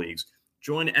best ball leagues.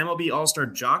 Join MLB All-Star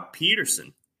Jock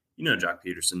Peterson, you know Jock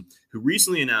Peterson, who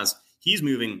recently announced he's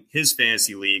moving his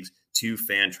fantasy leagues to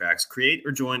Fantrax. Create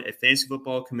or join a fantasy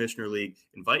football commissioner league,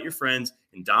 invite your friends,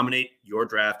 and dominate your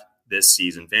draft this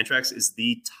season. Fantrax is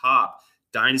the top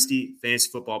dynasty fantasy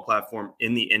football platform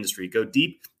in the industry. Go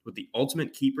deep with the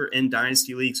ultimate keeper and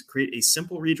dynasty leagues. Create a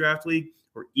simple redraft league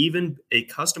or even a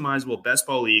customizable best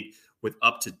ball league with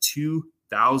up to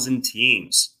 2,000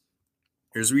 teams.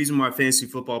 There's a reason why fantasy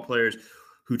football players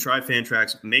who try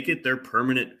Fantrax make it their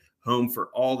permanent home for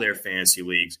all their fantasy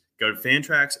leagues. Go to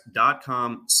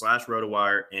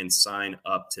fantrax.com/rotowire and sign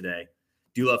up today.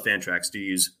 Do love Fantrax. Do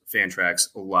use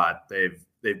Fantrax a lot. They've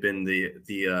been the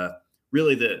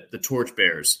really the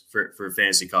torchbearers for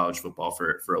fantasy college football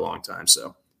for a long time.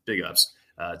 So big ups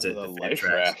to the life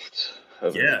raft.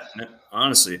 Yeah,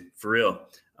 honestly, for real.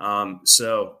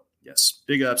 So yes,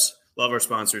 big ups. Love our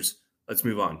sponsors. Let's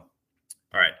move on.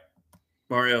 All right,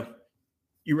 Mario,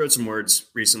 you wrote some words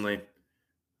recently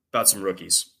about some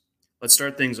rookies. Let's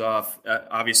start things off.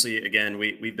 Obviously, again,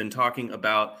 we've been talking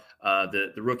about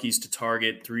the rookies to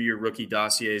target through your rookie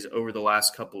dossiers over the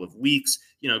last couple of weeks.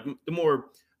 You know, the more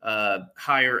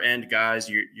higher end guys,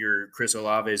 your Chris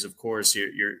Olaves, of course,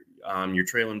 your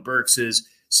Treylon Burkses,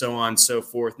 so on and so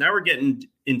forth. Now we're getting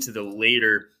into the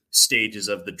later stages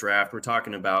of the draft. We're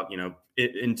talking about,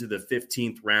 into the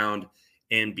 15th round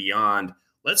and beyond.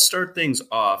 Let's start things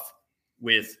off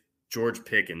with George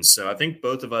Pickens. So I think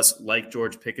both of us like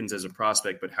George Pickens as a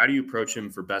prospect, but how do you approach him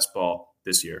for best ball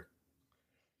this year?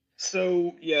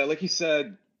 So, yeah, like you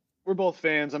said, we're both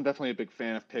fans. I'm definitely a big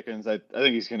fan of Pickens. I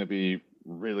think he's going to be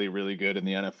really, really good in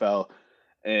the NFL.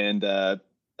 And I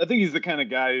think he's the kind of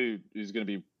guy who's going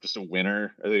to be just a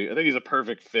winner. I think he's a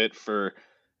perfect fit for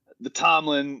the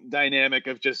Tomlin dynamic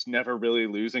of just never really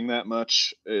losing that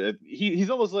much. He's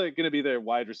almost like going to be their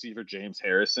wide receiver, James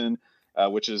Harrison,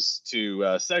 which is to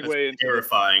segue into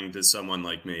terrifying to someone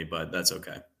like me, but that's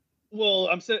okay. Well,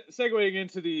 I'm segueing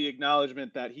into the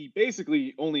acknowledgement that he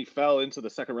basically only fell into the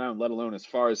second round, let alone as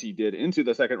far as he did into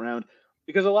the second round,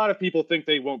 because a lot of people think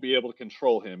they won't be able to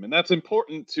control him. And that's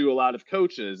important to a lot of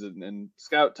coaches and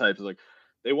scout types. Like,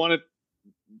 they want to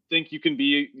think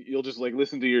you'll just like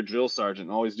listen to your drill sergeant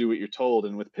and always do what you're told.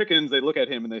 And with Pickens, they look at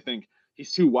him and they think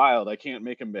he's too wild. I can't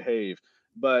make him behave.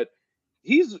 But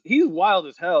he's wild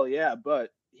as hell, yeah, but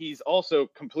he's also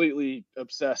completely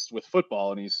obsessed with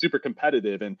football, and he's super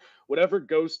competitive, and whatever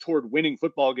goes toward winning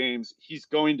football games, he's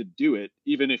going to do it.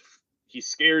 Even if he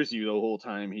scares you the whole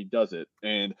time, he does it.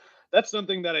 And that's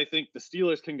something that I think the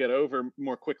Steelers can get over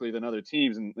more quickly than other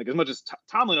teams. And like, as much as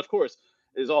Tomlin, of course,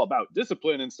 is all about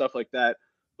discipline and stuff like that,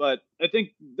 but I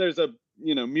think there's a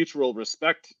mutual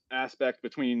respect aspect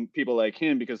between people like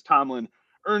him, because Tomlin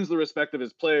earns the respect of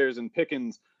his players, and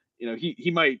Pickens,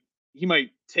 he might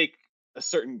take a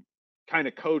certain kind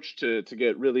of coach to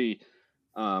get really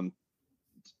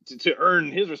to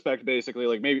earn his respect, basically.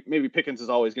 Like, maybe Pickens is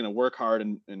always going to work hard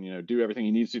and do everything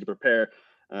he needs to prepare.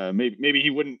 Maybe he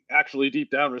wouldn't actually deep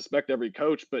down respect every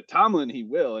coach, but Tomlin, he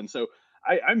will. And so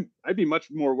I'd be much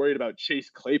more worried about Chase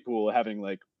Claypool having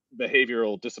like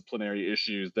behavioral disciplinary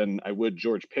issues than I would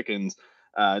George Pickens.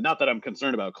 Not that I'm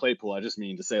concerned about Claypool. I just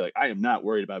mean to say, like, I am not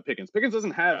worried about Pickens. Pickens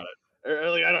doesn't have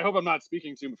I hope I'm not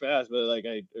speaking too fast, but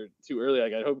too early.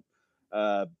 Like, I hope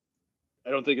I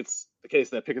don't think it's the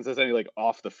case that Pickens has any like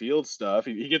off the field stuff.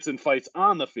 He gets in fights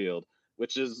on the field,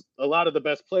 which is a lot of the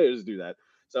best players do that.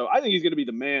 So I think he's going to be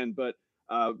the man. But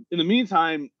in the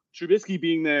meantime, Trubisky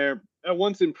being there at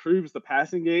once improves the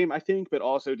passing game, I think, but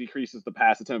also decreases the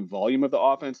pass attempt volume of the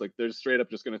offense. Like they're straight up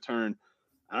just going to turn,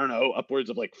 I don't know, upwards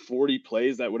of like 40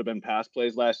 plays that would have been pass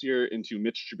plays last year into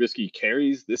Mitch Trubisky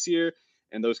carries this year.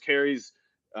 And those carries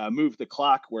move the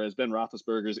clock, whereas Ben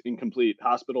Roethlisberger's incomplete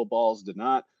hospital balls did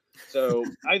not. So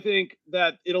I think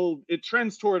that it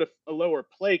trends toward a lower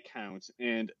play count,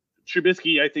 and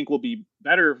Trubisky I think will be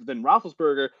better than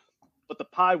Roethlisberger, but the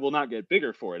pie will not get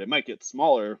bigger for it. It might get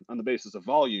smaller on the basis of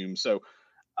volume. So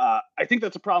I think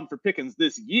that's a problem for Pickens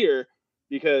this year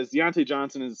because Deontay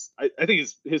Johnson is, I think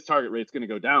his target rate's going to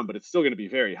go down, but it's still going to be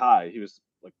very high. He was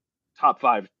like top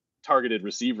 5 targeted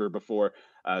receiver before.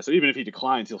 So even if he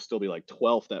declines, he'll still be like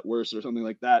 12th at worst or something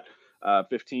like that.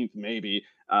 15th maybe.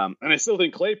 And I still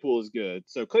think Claypool is good.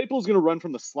 So Claypool's going to run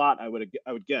from the slot, I would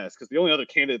guess, because the only other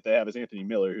candidate they have is Anthony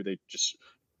Miller, who they just,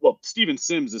 well, Steven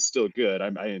Sims is still good.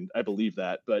 I believe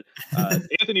that, but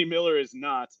Anthony Miller is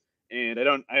not. And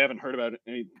I haven't heard about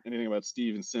anything about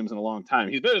Steven Sims in a long time.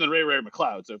 He's better than Ray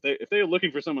McLeod. So if they're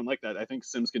looking for someone like that, I think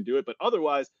Sims can do it. But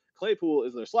otherwise, Claypool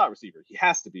is their slot receiver. He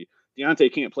has to be.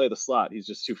 Deontay can't play the slot. He's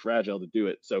just too fragile to do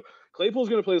it. So Claypool's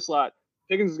going to play the slot.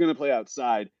 Pickens is going to play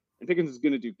outside, and Pickens is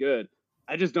going to do good.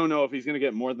 I just don't know if he's going to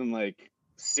get more than like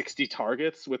 60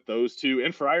 targets with those two.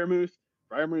 And Freiermuth's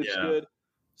good.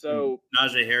 So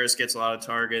Najee Harris gets a lot of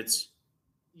targets.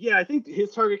 Yeah, I think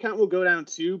his target count will go down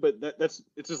too, but it's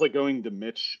just like going to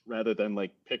Mitch rather than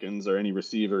like Pickens or any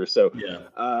receiver. So yeah,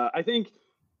 I think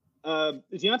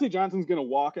Deontay Johnson's going to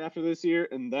walk after this year,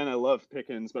 and then I love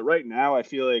Pickens. But right now, I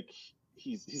feel like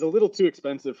he's a little too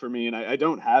expensive for me, and I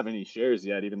don't have any shares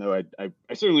yet, even though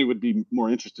I certainly would be more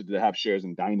interested to have shares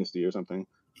in Dynasty or something.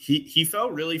 He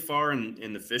fell really far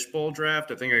in the fishbowl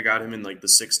draft. I think I got him in like the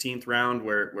 16th round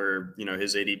where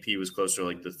his ADP was closer to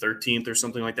like the 13th or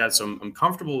something like that. So I'm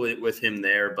comfortable with him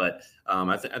there, but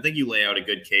I think you lay out a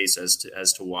good case as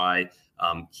to why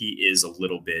he is a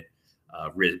little bit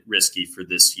risky for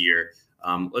this year.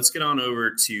 Let's get on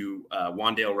over to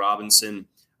Wan'Dale Robinson.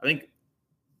 I think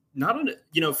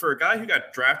for a guy who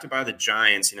got drafted by the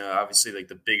Giants, obviously like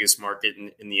the biggest market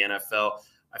in the NFL,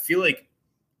 I feel like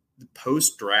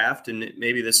post draft, and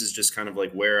maybe this is just kind of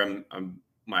like where I'm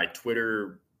my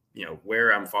Twitter,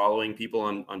 where I'm following people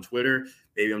on Twitter.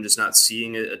 Maybe I'm just not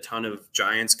seeing a ton of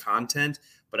Giants content,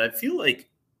 but I feel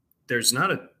like there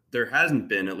hasn't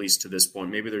been, at least to this point.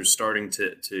 Maybe they're starting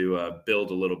to build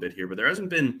a little bit here, but there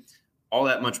hasn't been all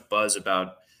that much buzz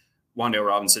about Wan'Dale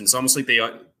Robinson. It's almost like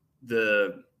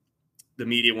the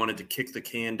media wanted to kick the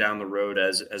can down the road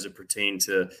as it pertained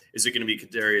to, is it going to be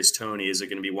Kadarius Toney? Is it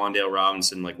going to be Wan'Dale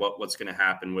Robinson? Like what's going to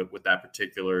happen with that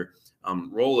particular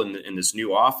role in this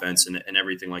new offense and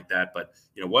everything like that. But,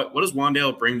 what does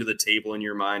Wan'Dale bring to the table in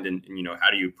your mind? And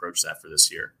how do you approach that for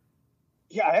this year?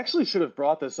 Yeah, I actually should have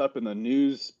brought this up in the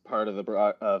news part of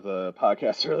the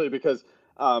podcast earlier because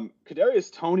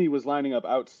Kadarius Toney was lining up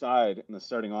outside in the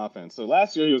starting offense. So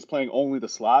last year he was playing only the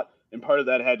slot. And part of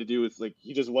that had to do with like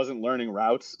he just wasn't learning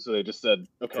routes, so they just said,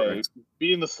 "Okay, correct.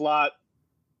 Be in the slot,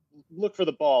 look for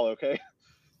the ball, okay."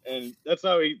 And that's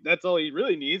all he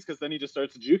really needs because then he just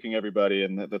starts juking everybody,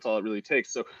 and that's all it really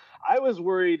takes. So I was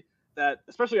worried that,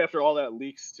 especially after all that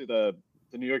leaks to the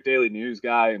New York Daily News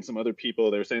guy and some other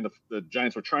people, they were saying the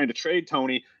Giants were trying to trade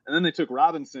Toney, and then they took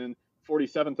Robinson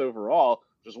 47th overall,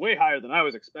 which was way higher than I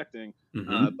was expecting.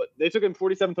 Mm-hmm. But they took him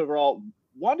 47th overall.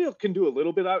 Wan'Dale can do a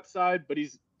little bit outside, but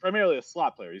he's primarily a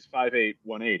slot player. He's 5'8",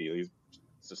 180.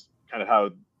 It's just kind of how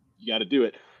you got to do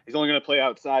it. He's only going to play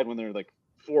outside when they're like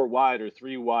 4 wide or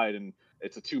 3 wide, and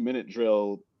it's a 2-minute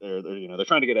drill. They're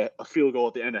trying to get a field goal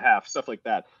at the end of half, stuff like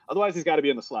that. Otherwise, he's got to be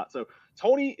in the slot. So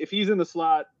Toney, if he's in the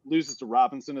slot, loses to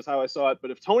Robinson is how I saw it.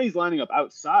 But if Toney's lining up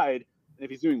outside, and if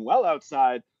he's doing well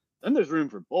outside, then there's room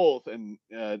for both. And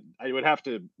I would have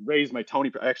to raise my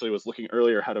Toney. I actually was looking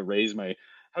earlier how to raise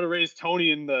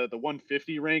Toney in the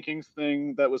 150 rankings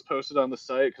thing that was posted on the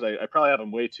site, because I probably have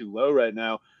him way too low right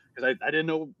now because I didn't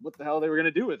know what the hell they were going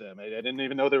to do with him. I didn't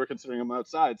even know they were considering him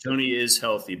outside. So, Toney is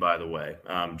healthy, by the way.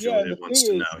 Julian wants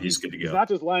to know. He's good to go. He's not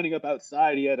just lining up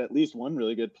outside. He had at least one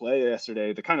really good play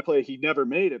yesterday, the kind of play he never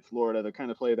made at Florida, the kind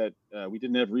of play that we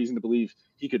didn't have reason to believe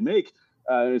he could make.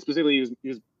 Specifically, he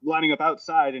was lining up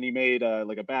outside, and he made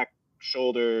like a back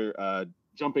shoulder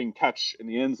jumping catch in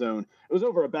the end zone. It was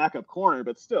over a backup corner,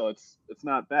 but still, it's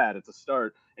not bad. It's a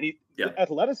start. And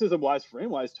athleticism-wise,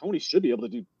 frame-wise, Toney should be able to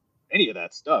do any of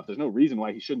that stuff. There's no reason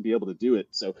why he shouldn't be able to do it.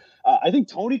 So I think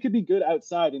Toney could be good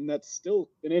outside, and that still,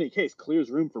 in any case, clears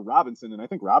room for Robinson, and I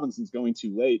think Robinson's going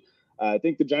too late. I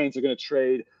think the Giants are going to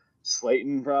trade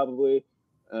Slayton probably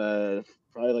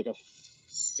like a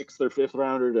 6th or 5th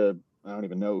rounder to, I don't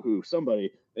even know who,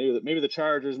 somebody, maybe the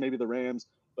Chargers, maybe the Rams,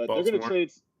 but Baltimore. They're going to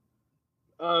trade.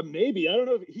 Maybe. I don't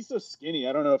know if he's so skinny.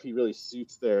 I don't know if he really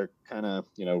suits their kind of,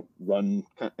 run.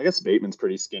 I guess Bateman's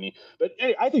pretty skinny, but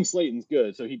hey, I think Slayton's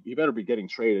good, so he better be getting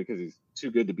traded because he's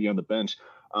too good to be on the bench.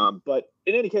 But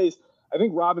in any case, I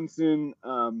think Robinson,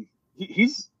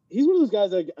 he's one of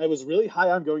those guys I was really high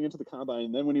on going into the combine,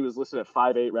 and then when he was listed at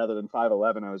 5'8" rather than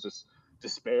 5'11", I was just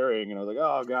despairing, and I was like,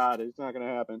 oh God, it's not going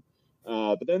to happen.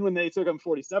 But then when they took him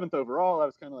 47th overall, I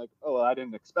was kind of like, oh well, I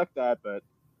didn't expect that, but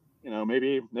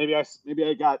maybe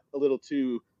I got a little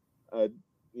too,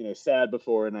 sad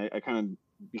before, and I kind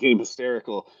of became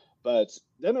hysterical. But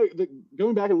then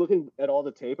going back and looking at all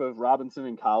the tape of Robinson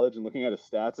in college and looking at his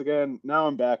stats again, now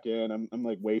I'm back in. I'm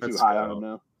like way too high on him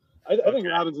now. I think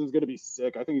Robinson's going to be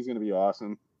sick. I think he's going to be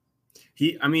awesome.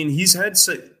 He's had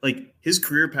his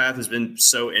career path has been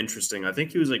so interesting. I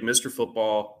think he was like Mr.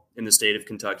 Football in the state of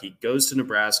Kentucky, goes to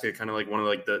Nebraska, kind of like one of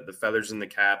like the feathers in the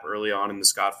cap early on in the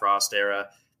Scott Frost era.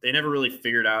 They never really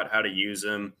figured out how to use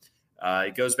him.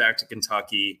 He goes back to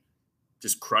Kentucky,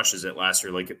 just crushes it last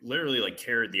year. Like literally like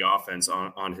carried the offense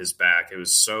on his back. It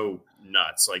was so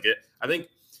nuts. I think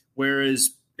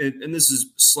whereas, and this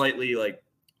is slightly like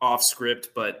off script,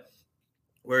 but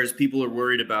whereas people are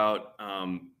worried about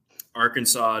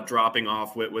Arkansas dropping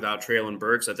off without Treylon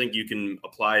Burks, I think you can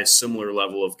apply a similar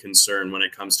level of concern when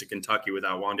it comes to Kentucky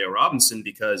without Wan'Dale Robinson,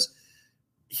 because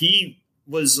he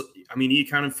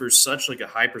accounted for such like a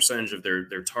high percentage of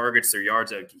their targets, their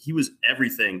yards. He was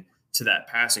everything to that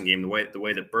passing game, the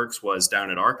way that Burks was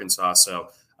down at Arkansas. So,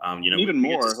 even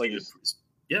more like, we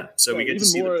get to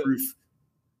see the proof.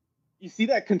 You see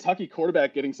that Kentucky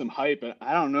quarterback getting some hype, and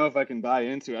I don't know if I can buy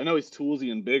into it. I know he's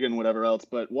toolsy and big and whatever else,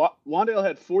 but Wan'Dale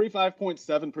had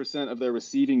 45.7% of their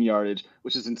receiving yardage,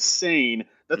 which is insane.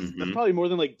 That's probably more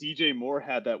than like DJ Moore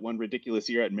had that one ridiculous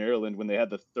year at Maryland when they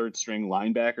had the third string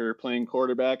linebacker playing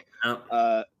quarterback.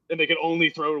 And they could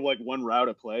only throw like one route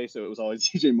a play, so it was always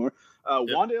DJ Moore.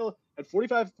 Wan'Dale had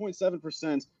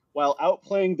 45.7% while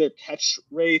outplaying their catch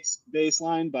rates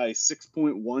baseline by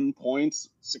 6.1 points,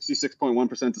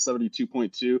 66.1% to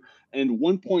 72.2, and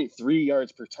 1.3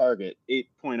 yards per target,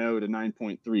 8.0 to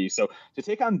 9.3. So to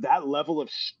take on that level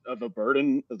of a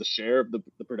burden of the share of the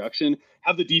production,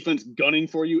 have the defense gunning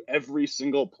for you every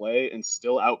single play and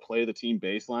still outplay the team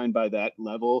baseline by that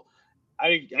level,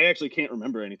 I actually can't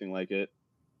remember anything like it.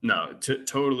 No,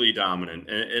 totally dominant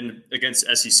and against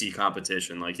SEC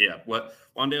competition. What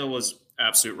Wan'Dale was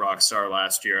absolute rock star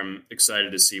last year. I'm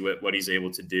excited to see what he's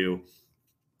able to do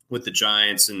with the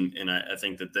Giants, and I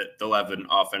think that they'll have an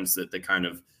offense that kind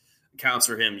of accounts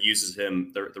for him, uses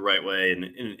him the right way and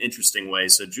in an interesting way.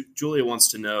 So Julia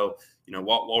wants to know,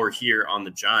 while we're here on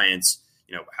the Giants,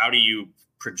 how do you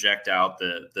project out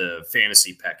the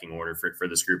fantasy pecking order for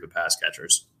this group of pass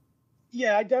catchers?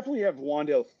 Yeah, I definitely have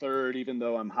Wan'Dale third, even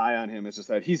though I'm high on him. It's just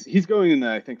that he's going in the,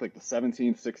 I think, like the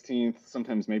 17th, 16th,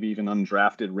 sometimes maybe even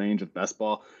undrafted range of best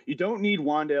ball. You don't need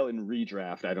Wan'Dale in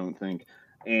redraft, I don't think.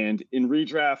 And in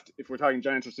redraft, if we're talking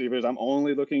Giants receivers, I'm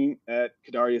only looking at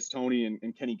Kadarius Toney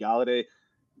and Kenny Golladay.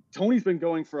 Toney's been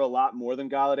going for a lot more than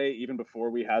Golladay, even before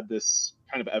we had this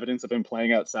kind of evidence of him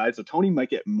playing outside. So Toney might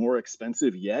get more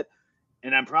expensive yet.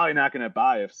 And I'm probably not going to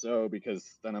buy if so, because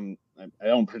then I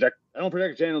don't project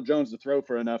Daniel Jones to throw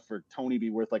for enough for Toney be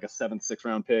worth like a 7th, 6th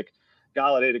round pick,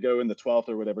 Golladay to go in the 12th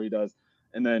or whatever he does,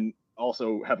 and then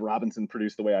also have Robinson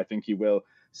produce the way I think he will.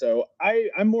 So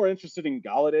I'm more interested in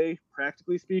Golladay,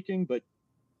 practically speaking, but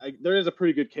there is a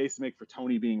pretty good case to make for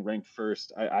Toney being ranked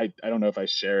first. I don't know if I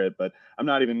share it, but I'm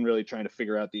not even really trying to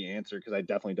figure out the answer because I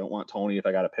definitely don't want Toney if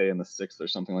I got to pay in the 6th or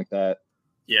something like that.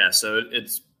 Yeah, so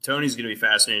Toney's going to be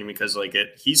fascinating because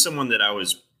he's someone that I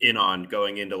was in on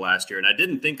going into last year, and I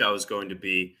didn't think I was going to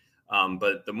be.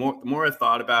 But the more I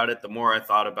thought about it, the more I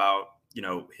thought about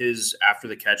his after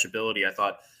the catch ability. I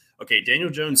thought, okay, Daniel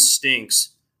Jones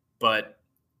stinks, but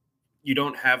you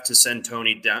don't have to send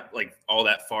Toney down all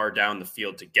that far down the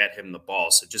field to get him the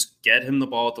ball. So just get him the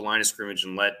ball at the line of scrimmage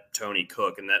and let Toney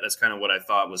cook. And that's kind of what I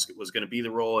thought was going to be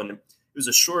the role. And it was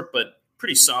a short but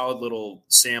pretty solid little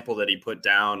sample that he put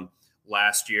down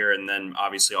last year. And then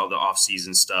obviously all the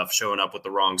off-season stuff, showing up with the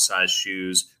wrong size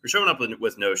shoes, or showing up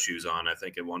with no shoes on, I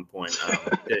think at one point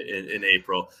in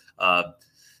April.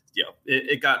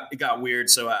 It got weird.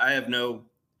 So I have no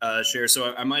share.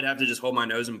 So I might have to just hold my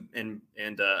nose and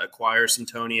acquire some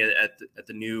Toney at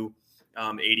the new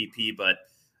ADP, but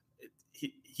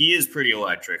he is pretty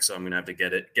electric. So I'm going to have to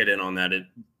get in on that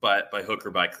by hook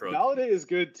or by crook. Golladay is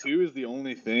good too, is the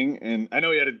only thing. And I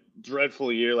know he had a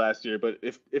dreadful year last year, but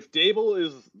if Dable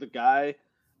is the guy,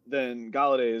 then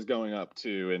Golladay is going up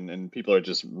too. And people are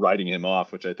just writing him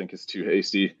off, which I think is too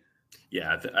hasty.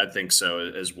 Yeah, I think so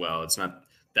as well. It's not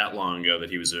that long ago that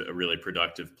he was a really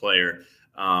productive player.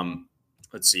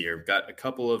 Let's see here. We've got a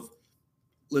couple of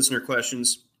listener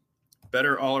questions.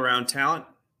 Better all-around talent,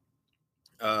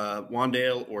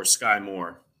 Wan'Dale or Sky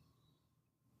Moore?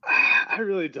 I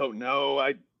really don't know.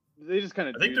 They just kind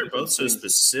of. I think they're both so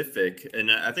specific,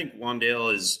 and I think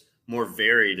Wan'Dale is more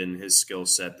varied in his skill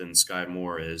set than Sky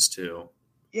Moore is too.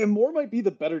 Yeah, Moore might be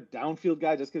the better downfield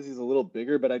guy just because he's a little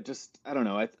bigger, but I don't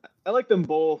know. I like them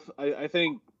both. I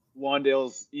think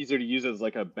Wan'Dale's easier to use as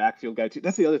like a backfield guy too.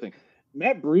 That's the other thing.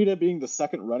 Matt Breida being the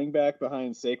second running back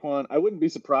behind Saquon, I wouldn't be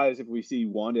surprised if we see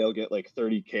Wan'Dale get like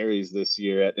 30 carries this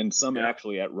year, and some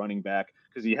actually at running back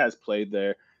because he has played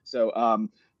there. So,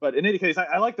 but in any case,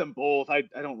 I like them both. I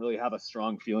don't really have a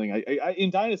strong feeling. I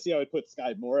in Dynasty, I would put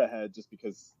Sky Moore ahead just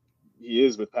because he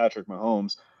is with Patrick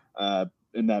Mahomes.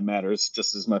 And that matters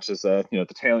just as much as the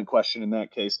talent question in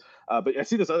that case. But I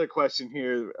see this other question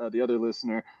here, the other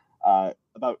listener,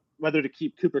 about whether to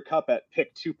keep Cooper Kupp at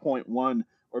pick 2.1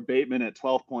 or Bateman at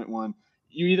 12.1.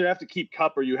 You either have to keep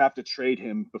Kupp or you have to trade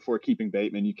him before keeping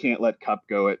Bateman. You can't let Kupp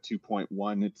go at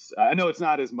 2.1. I know it's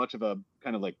not as much of a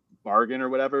kind of like bargain or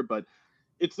whatever, but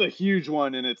it's a huge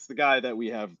one, and it's the guy that we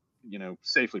have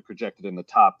safely projected in the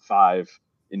top 5,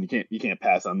 and you can't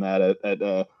pass on that at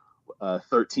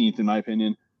 13th, in my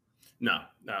opinion. No,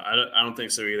 I don't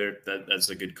think so either. That's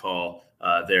a good call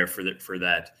there for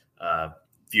that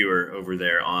viewer over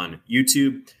there on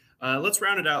YouTube. Let's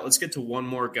round it out. Let's get to one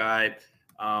more guy.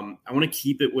 I want to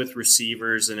keep it with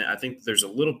receivers, and I think there's a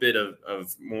little bit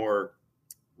of more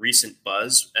recent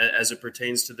buzz as it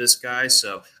pertains to this guy.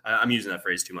 So I'm using that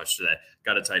phrase too much today.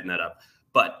 Got to tighten that up.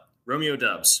 But Romeo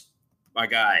Doubs, my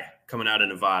guy coming out of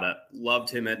Nevada, loved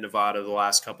him at Nevada the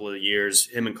last couple of years.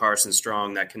 Him and Carson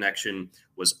Strong, that connection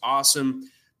was awesome.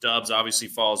 Doubs obviously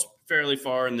falls fairly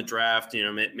far in the draft.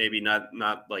 Maybe not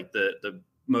like the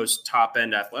most top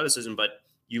end athleticism, but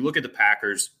you look at the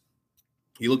Packers.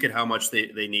 You look at how much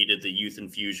they needed the youth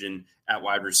infusion at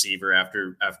wide receiver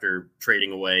after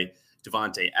trading away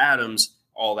Devontae Adams,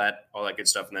 all that good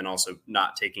stuff, and then also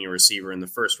not taking a receiver in the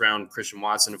first round. Christian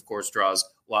Watson, of course, draws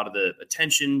a lot of the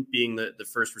attention, being the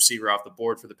first receiver off the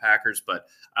board for the Packers. But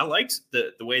I liked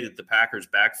the way that the Packers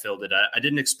backfilled it. I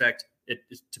didn't expect it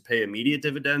to pay immediate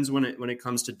dividends when it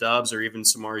comes to Doubs or even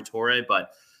Samori Toure,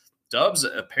 but Doubs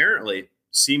apparently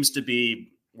seems to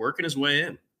be working his way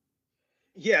in.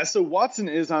 Yeah, so Watson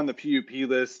is on the PUP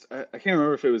list. I can't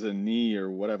remember if it was a knee or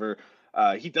whatever.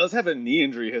 He does have a knee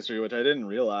injury history, which I didn't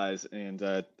realize, and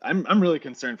I'm really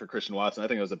concerned for Christian Watson. I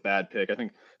think it was a bad pick. I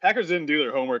think Packers didn't do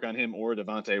their homework on him or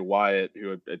Devontae Wyatt,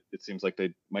 who it seems like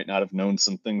they might not have known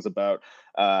some things about.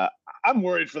 I'm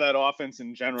worried for that offense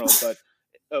in general, but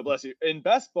oh, bless you. In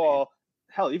best ball,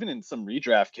 hell, even in some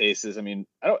redraft cases, I mean,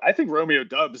 I think Romeo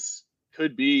Doubs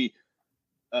could be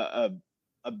a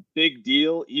big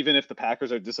deal, even if the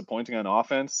Packers are disappointing on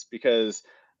offense, because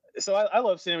so I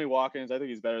love Sammy Watkins. I think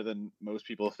he's better than most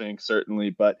people think, certainly,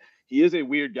 but he is a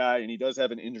weird guy, and he does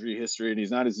have an injury history, and he's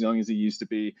not as young as he used to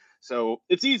be. So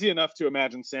it's easy enough to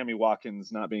imagine Sammy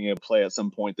Watkins not being able to play at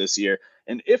some point this year.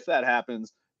 And if that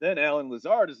happens, then Allen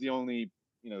Lazard is the only,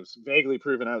 vaguely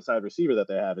proven outside receiver that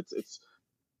they have. It's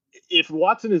if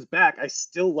Watson is back, I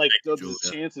still like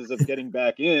Doubs' chances of getting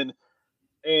back in.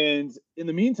 And in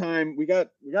the meantime, we got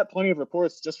plenty of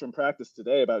reports just from practice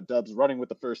today about Doubs running with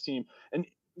the first team. And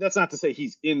that's not to say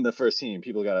he's in the first team.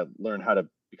 People got to learn how to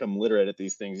become literate at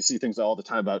these things. You see things all the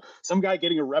time about some guy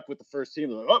getting a rep with the first team.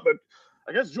 They're like, oh, but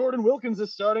I guess Jordan Wilkins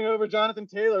is starting over Jonathan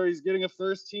Taylor. He's getting a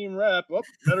first team rep. Oh,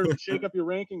 better shake up your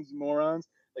rankings, morons.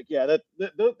 Like, yeah,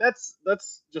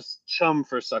 that's just chum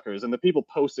for suckers. And the people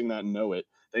posting that know it.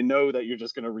 They know that you're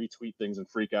just going to retweet things and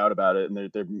freak out about it, and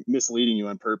they're misleading you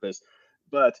on purpose.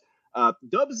 But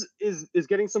Doubs is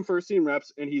getting some first team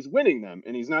reps, and he's winning them.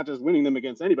 And he's not just winning them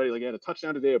against anybody. Like, he had a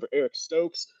touchdown today over Eric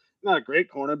Stokes. Not a great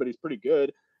corner, but he's pretty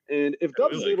good. And if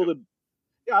Doubs is able to,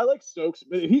 yeah, I like Stokes.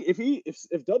 But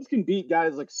if Doubs can beat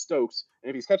guys like Stokes, and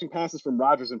if he's catching passes from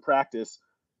Rodgers in practice,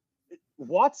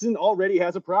 Watson already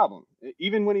has a problem.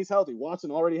 Even when he's healthy,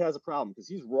 Watson already has a problem because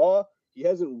he's raw. He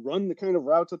hasn't run the kind of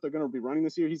routes that they're going to be running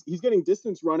this year. He's getting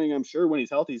distance running. I'm sure when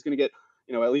he's healthy, he's going to get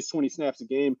at least 20 snaps a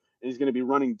game, and he's going to be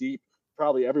running deep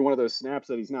probably every one of those snaps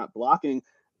that he's not blocking.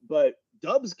 But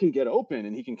Doubs can get open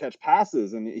and he can catch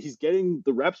passes, and he's getting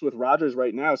the reps with Rodgers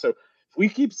right now. So if we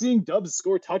keep seeing Doubs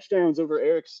score touchdowns over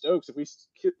Eric Stokes, if we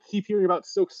keep hearing about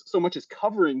Stokes so much as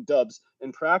covering Doubs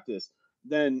in practice,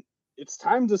 then it's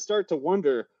time to start to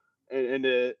wonder. And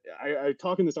I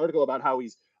talk in this article about how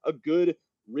he's a good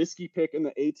risky pick in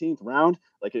the 18th round.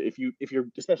 Like if you're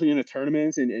especially in a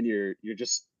tournament and you're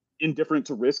just indifferent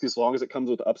to risk as long as it comes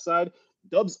with upside,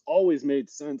 Doubs always made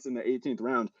sense in the 18th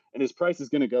round, and his price is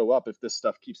going to go up if this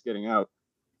stuff keeps getting out.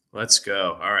 Let's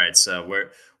go. All right, so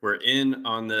we're in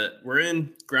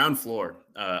ground floor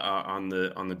on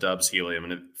the Dubs Helium,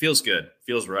 and it feels good,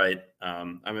 feels right.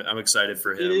 I'm excited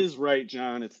for him. It is right,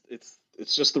 John. It's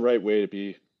just the right way to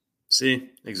be. See,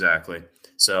 exactly.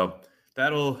 So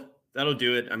that'll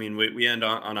do it. I mean, we end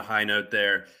on a high note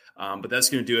there, but that's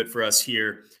going to do it for us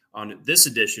here on this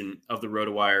edition of the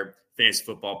RotoWire Fantasy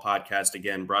Football Podcast.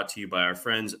 Again, brought to you by our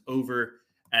friends over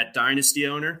at Dynasty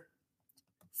Owner.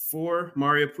 For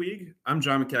Mario Puig, I'm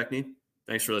John McKechnie.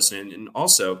 Thanks for listening. And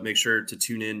also make sure to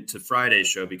tune in to Friday's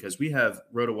show because we have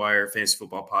RotoWire Fantasy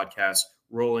Football Podcast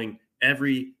rolling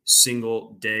every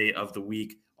single day of the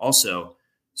week. Also,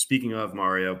 speaking of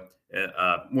Mario,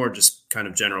 more just kind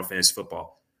of general fantasy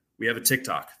football, we have a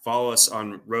TikTok. Follow us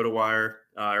on RotoWire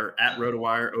or at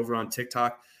RotoWire over on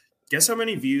TikTok. Guess how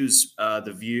many views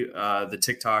the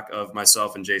TikTok of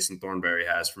myself and Jason Thornberry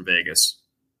has from Vegas?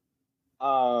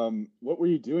 What were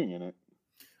you doing in it?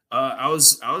 I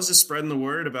was just spreading the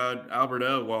word about Albert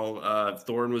O while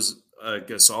Thorne was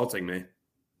assaulting me.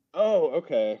 Oh,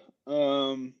 okay.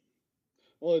 Well,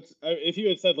 if you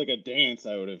had said like a dance,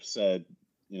 I would have said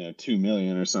 2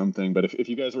 million or something. But if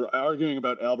you guys were arguing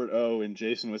about Albert O and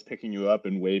Jason was picking you up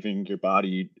and waving your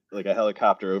body like a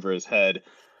helicopter over his head,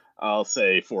 I'll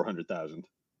say 400,000.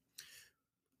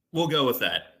 We'll go with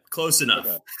that. Close enough.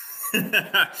 Okay.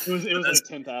 It was like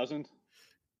 10,000.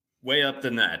 Way up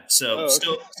than that. So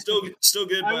still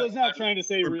good. I was not trying to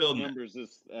say real building numbers.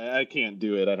 I can't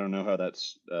do it. I don't know how that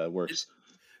works.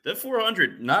 That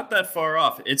 400, not that far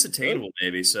off. It's attainable,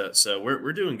 maybe. So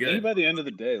we're doing good. Maybe by the end of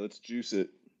the day, let's juice it.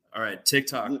 All right,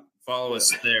 TikTok. Follow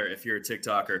us there if you're a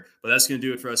TikToker. But that's going to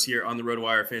do it for us here on the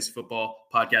RotoWire Fantasy Football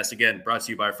Podcast. Again, brought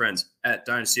to you by our friends at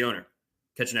Dynasty Owner.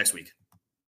 Catch you next week.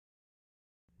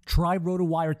 Try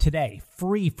RotoWire today,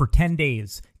 free for 10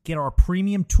 days. Get our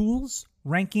premium tools,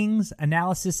 rankings,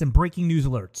 analysis, and breaking news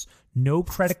alerts. No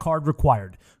credit card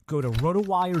required. Go to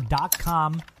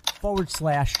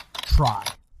rotowire.com/try.